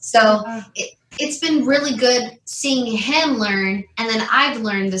so it's been really good seeing him learn. And then I've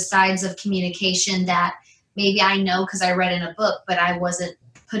learned the sides of communication that maybe I know because I read in a book, but I wasn't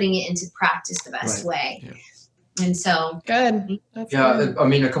putting it into practice the best way. And so good. That's good. I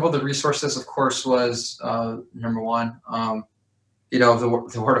mean, a couple of the resources, of course, was number one,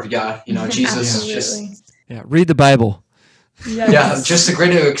 the Word of God. Jesus is just read the Bible. Just a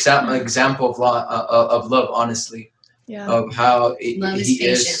great example of love, honestly. Of how love is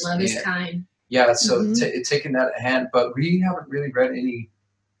patient, love is kind. So taking that at hand, but we haven't really read any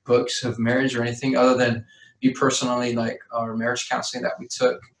books of marriage or anything other than me personally, like our marriage counseling that we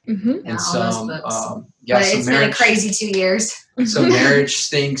took. And some, but it's been a crazy 2 years. So marriage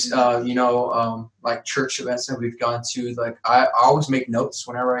things, like church events that we've gone to, like I always make notes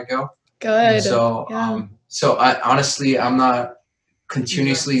whenever I go. Good. So, so I honestly, I'm not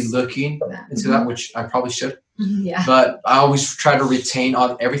continuously looking into that, which I probably should. But I always try to retain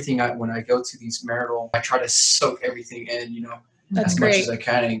everything when I go to these marital. I try to soak everything in, That's as great. much as I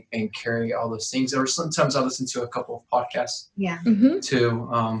can and carry all those things. Or sometimes I listen to a couple of podcasts too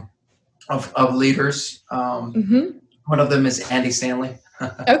of leaders. One of them is Andy Stanley.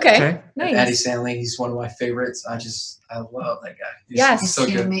 Okay. Nice. Andy Stanley, he's one of my favorites. I love that guy. He's so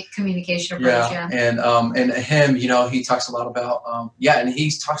good. Communication approach, And him, he talks a lot about and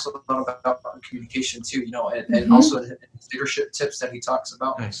he talks a lot about communication too, and also his leadership tips that he talks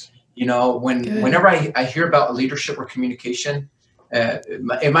about. Nice. Whenever I hear about leadership or communication,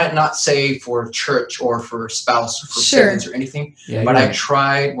 it might not say for church or for spouse or for siblings or anything, but I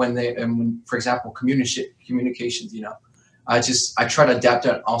tried when for example, communications, I try to adapt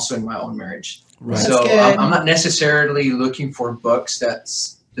that also in my own marriage. Right. So I'm not necessarily looking for books that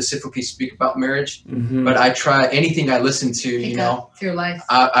specifically speak about marriage, but I try anything I listen to, through life.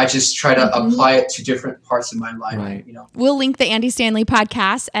 I just try to apply it to different parts of my life. Right. We'll link the Andy Stanley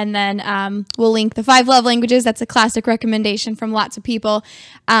podcast, and then we'll link the 5 love languages. That's a classic recommendation from lots of people.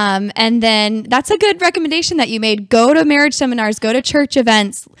 And then that's a good recommendation that you made. Go to marriage seminars, go to church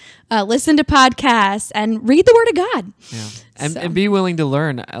events, listen to podcasts, and read the Word of God. And be willing to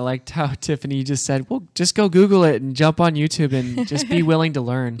learn. I liked how Tiffany just said, well, just go Google it and jump on YouTube and just be willing to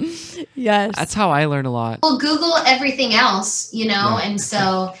learn. Yes. That's how I learn a lot. Well, Google everything else, and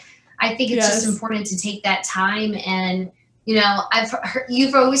so I think it's just important to take that time. And,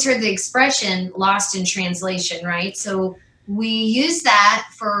 you've always heard the expression lost in translation, right? So we use that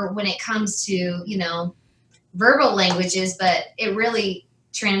for when it comes to, verbal languages, but it really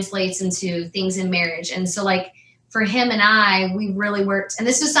translates into things in marriage. And so like for him and I, we really worked, and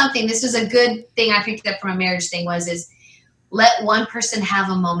this was a good thing I picked up from a marriage thing is let one person have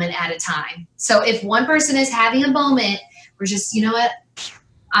a moment at a time. So if one person is having a moment, we're just, you know what?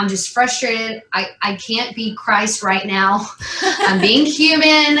 I'm just frustrated. I can't be Christ right now. I'm being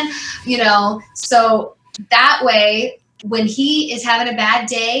human, so that way when he is having a bad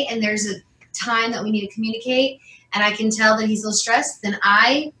day and there's a time that we need to communicate and I can tell that he's a little stressed, then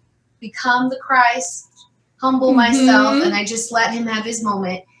I become the Christ, humble myself, and I just let him have his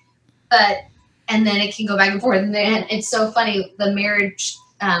moment. And then it can go back and forth. And then it's so funny, the marriage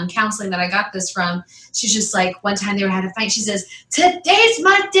counseling that I got this from, she's just like, one time they had a fight, she says, today's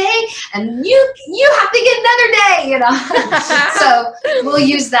my day and you have to get another day, So we'll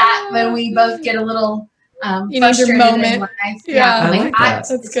use that when we both get a little you need your moment.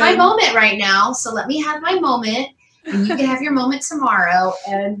 It's my moment right now, so let me have my moment and you can have your moment tomorrow.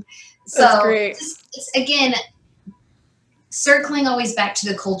 And so it's again circling always back to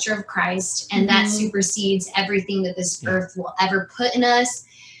the culture of Christ, and that supersedes everything that this earth will ever put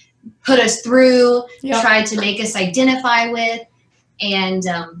us through, try to make us identify with. And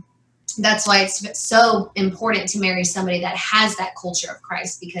that's why it's so important to marry somebody that has that culture of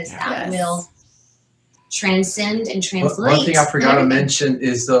Christ, because that will transcend and translate. One thing I forgot to mention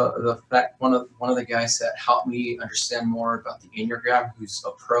is the fact one of the guys that helped me understand more about the Enneagram, who's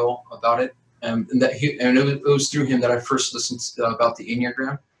a pro about it, and it was through him that I first listened about the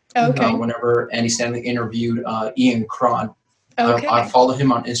Enneagram. Okay. Whenever Andy Stanley interviewed Ian Cron, I follow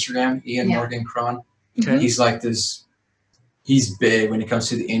him on Instagram, Ian Morgan Cron. Okay. He's like this. He's big when it comes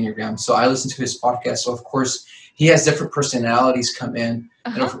to the Enneagram. So I listen to his podcast. So of course he has different personalities come in.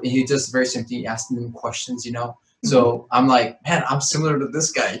 And he does the very same thing, asking them questions, So I'm like, man, I'm similar to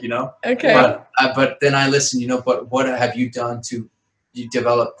this guy, Okay. But then I listen, but what have you done to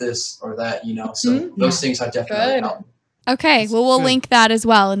develop this or that, So those things I definitely help. Okay. Well, we'll link that as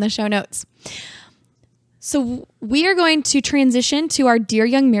well in the show notes. So we are going to transition to our Dear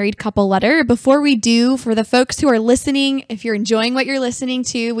Young Married Couple letter. Before we do, for the folks who are listening, if you're enjoying what you're listening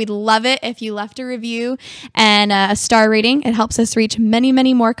to, we'd love it if you left a review and a star rating. It helps us reach many,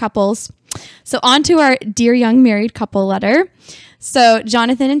 many more couples. So on to our Dear Young Married Couple letter. So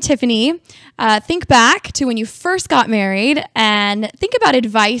Jonathan and Tiffany, think back to when you first got married and think about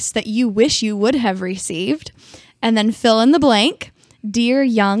advice that you wish you would have received, and then fill in the blank. Dear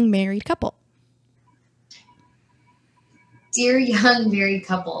Young Married Couple. Dear young married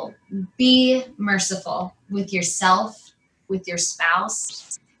couple, be merciful with yourself, with your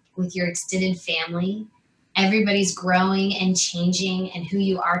spouse, with your extended family. Everybody's growing and changing, and who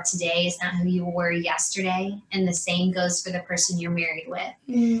you are today is not who you were yesterday. And the same goes for the person you're married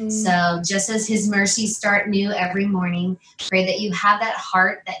with. So just as his mercies start new every morning, pray that you have that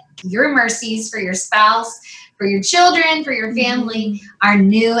heart, that your mercies for your spouse, for your children, for your family are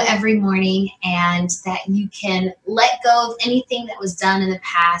new every morning, and that you can let go of anything that was done in the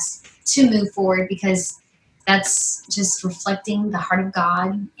past to move forward, because that's just reflecting the heart of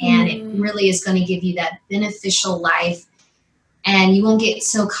God, and it really is going to give you that beneficial life, and you won't get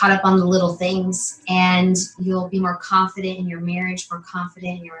so caught up on the little things, and you'll be more confident in your marriage, more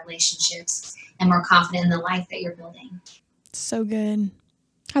confident in your relationships, and more confident in the life that you're building. So good.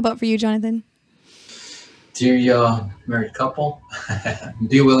 How about for you, Jonathan? Dear young married couple,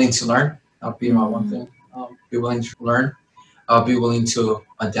 be willing to learn. That'll be my one thing. Be willing to learn. Be willing to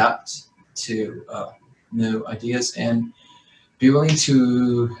adapt to new ideas, and be willing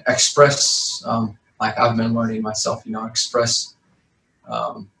to express, like I've been learning myself, express,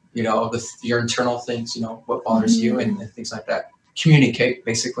 your internal things, what bothers you and things like that. Communicate,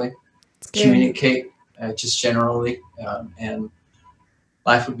 basically. Communicate just generally, and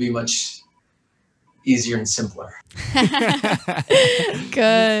life would be much easier and simpler.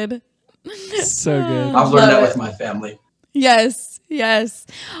 Good. So good. I've learned that with my family. Yes.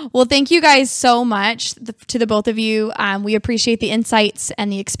 Well, thank you guys so much to the both of you. We appreciate the insights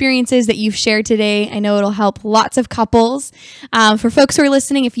and the experiences that you've shared today. I know it'll help lots of couples. For folks who are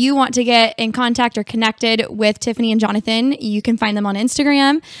listening, if you want to get in contact or connected with Tiffany and Jonathan, you can find them on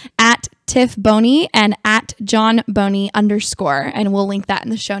Instagram at Tiff Boney and at John Boney _. And we'll link that in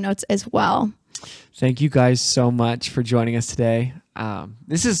the show notes as well. Thank you guys so much for joining us today.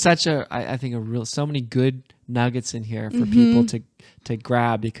 This is such I think so many good nuggets in here for people to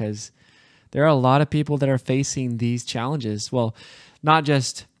grab, because there are a lot of people that are facing these challenges. Well, not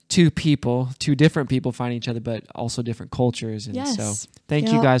just two different people finding each other, but also different cultures. And so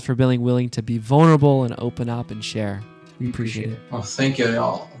thank you guys for being willing to be vulnerable and open up and share. We appreciate it. Well, thank you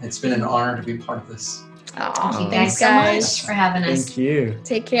all. It's been an honor to be part of this. Thank you guys so much for having us. Thank you.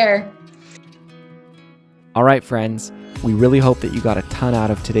 Take care. All right, friends, we really hope that you got a ton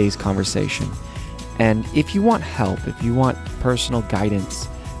out of today's conversation. And if you want help, if you want personal guidance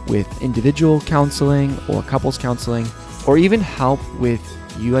with individual counseling or couples counseling, or even help with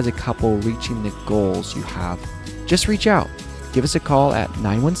you as a couple reaching the goals you have, just reach out. Give us a call at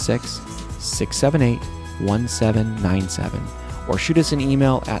 916-678-1797 or shoot us an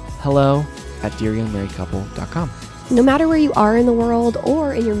email at hello@dearyoungmarriedcouple.com. No matter where you are in the world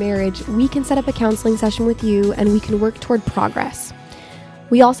or in your marriage, we can set up a counseling session with you and we can work toward progress.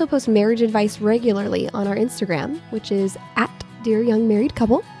 We also post marriage advice regularly on our Instagram, which is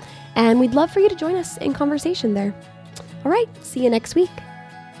 @dearyoungmarriedcouple, and we'd love for you to join us in conversation there. All right, see you next week.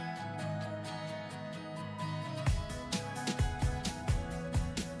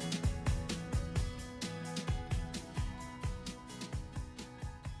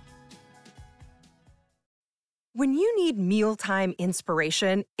 When you need mealtime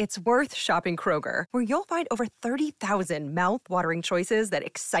inspiration, it's worth shopping Kroger, where you'll find over 30,000 mouth-watering choices that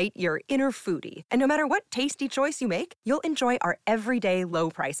excite your inner foodie. And no matter what tasty choice you make, you'll enjoy our everyday low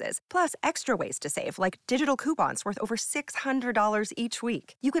prices, plus extra ways to save, like digital coupons worth over $600 each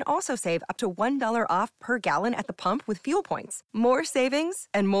week. You can also save up to $1 off per gallon at the pump with fuel points. More savings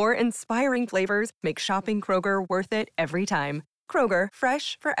and more inspiring flavors make shopping Kroger worth it every time. Kroger,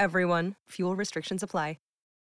 fresh for everyone. Fuel restrictions apply.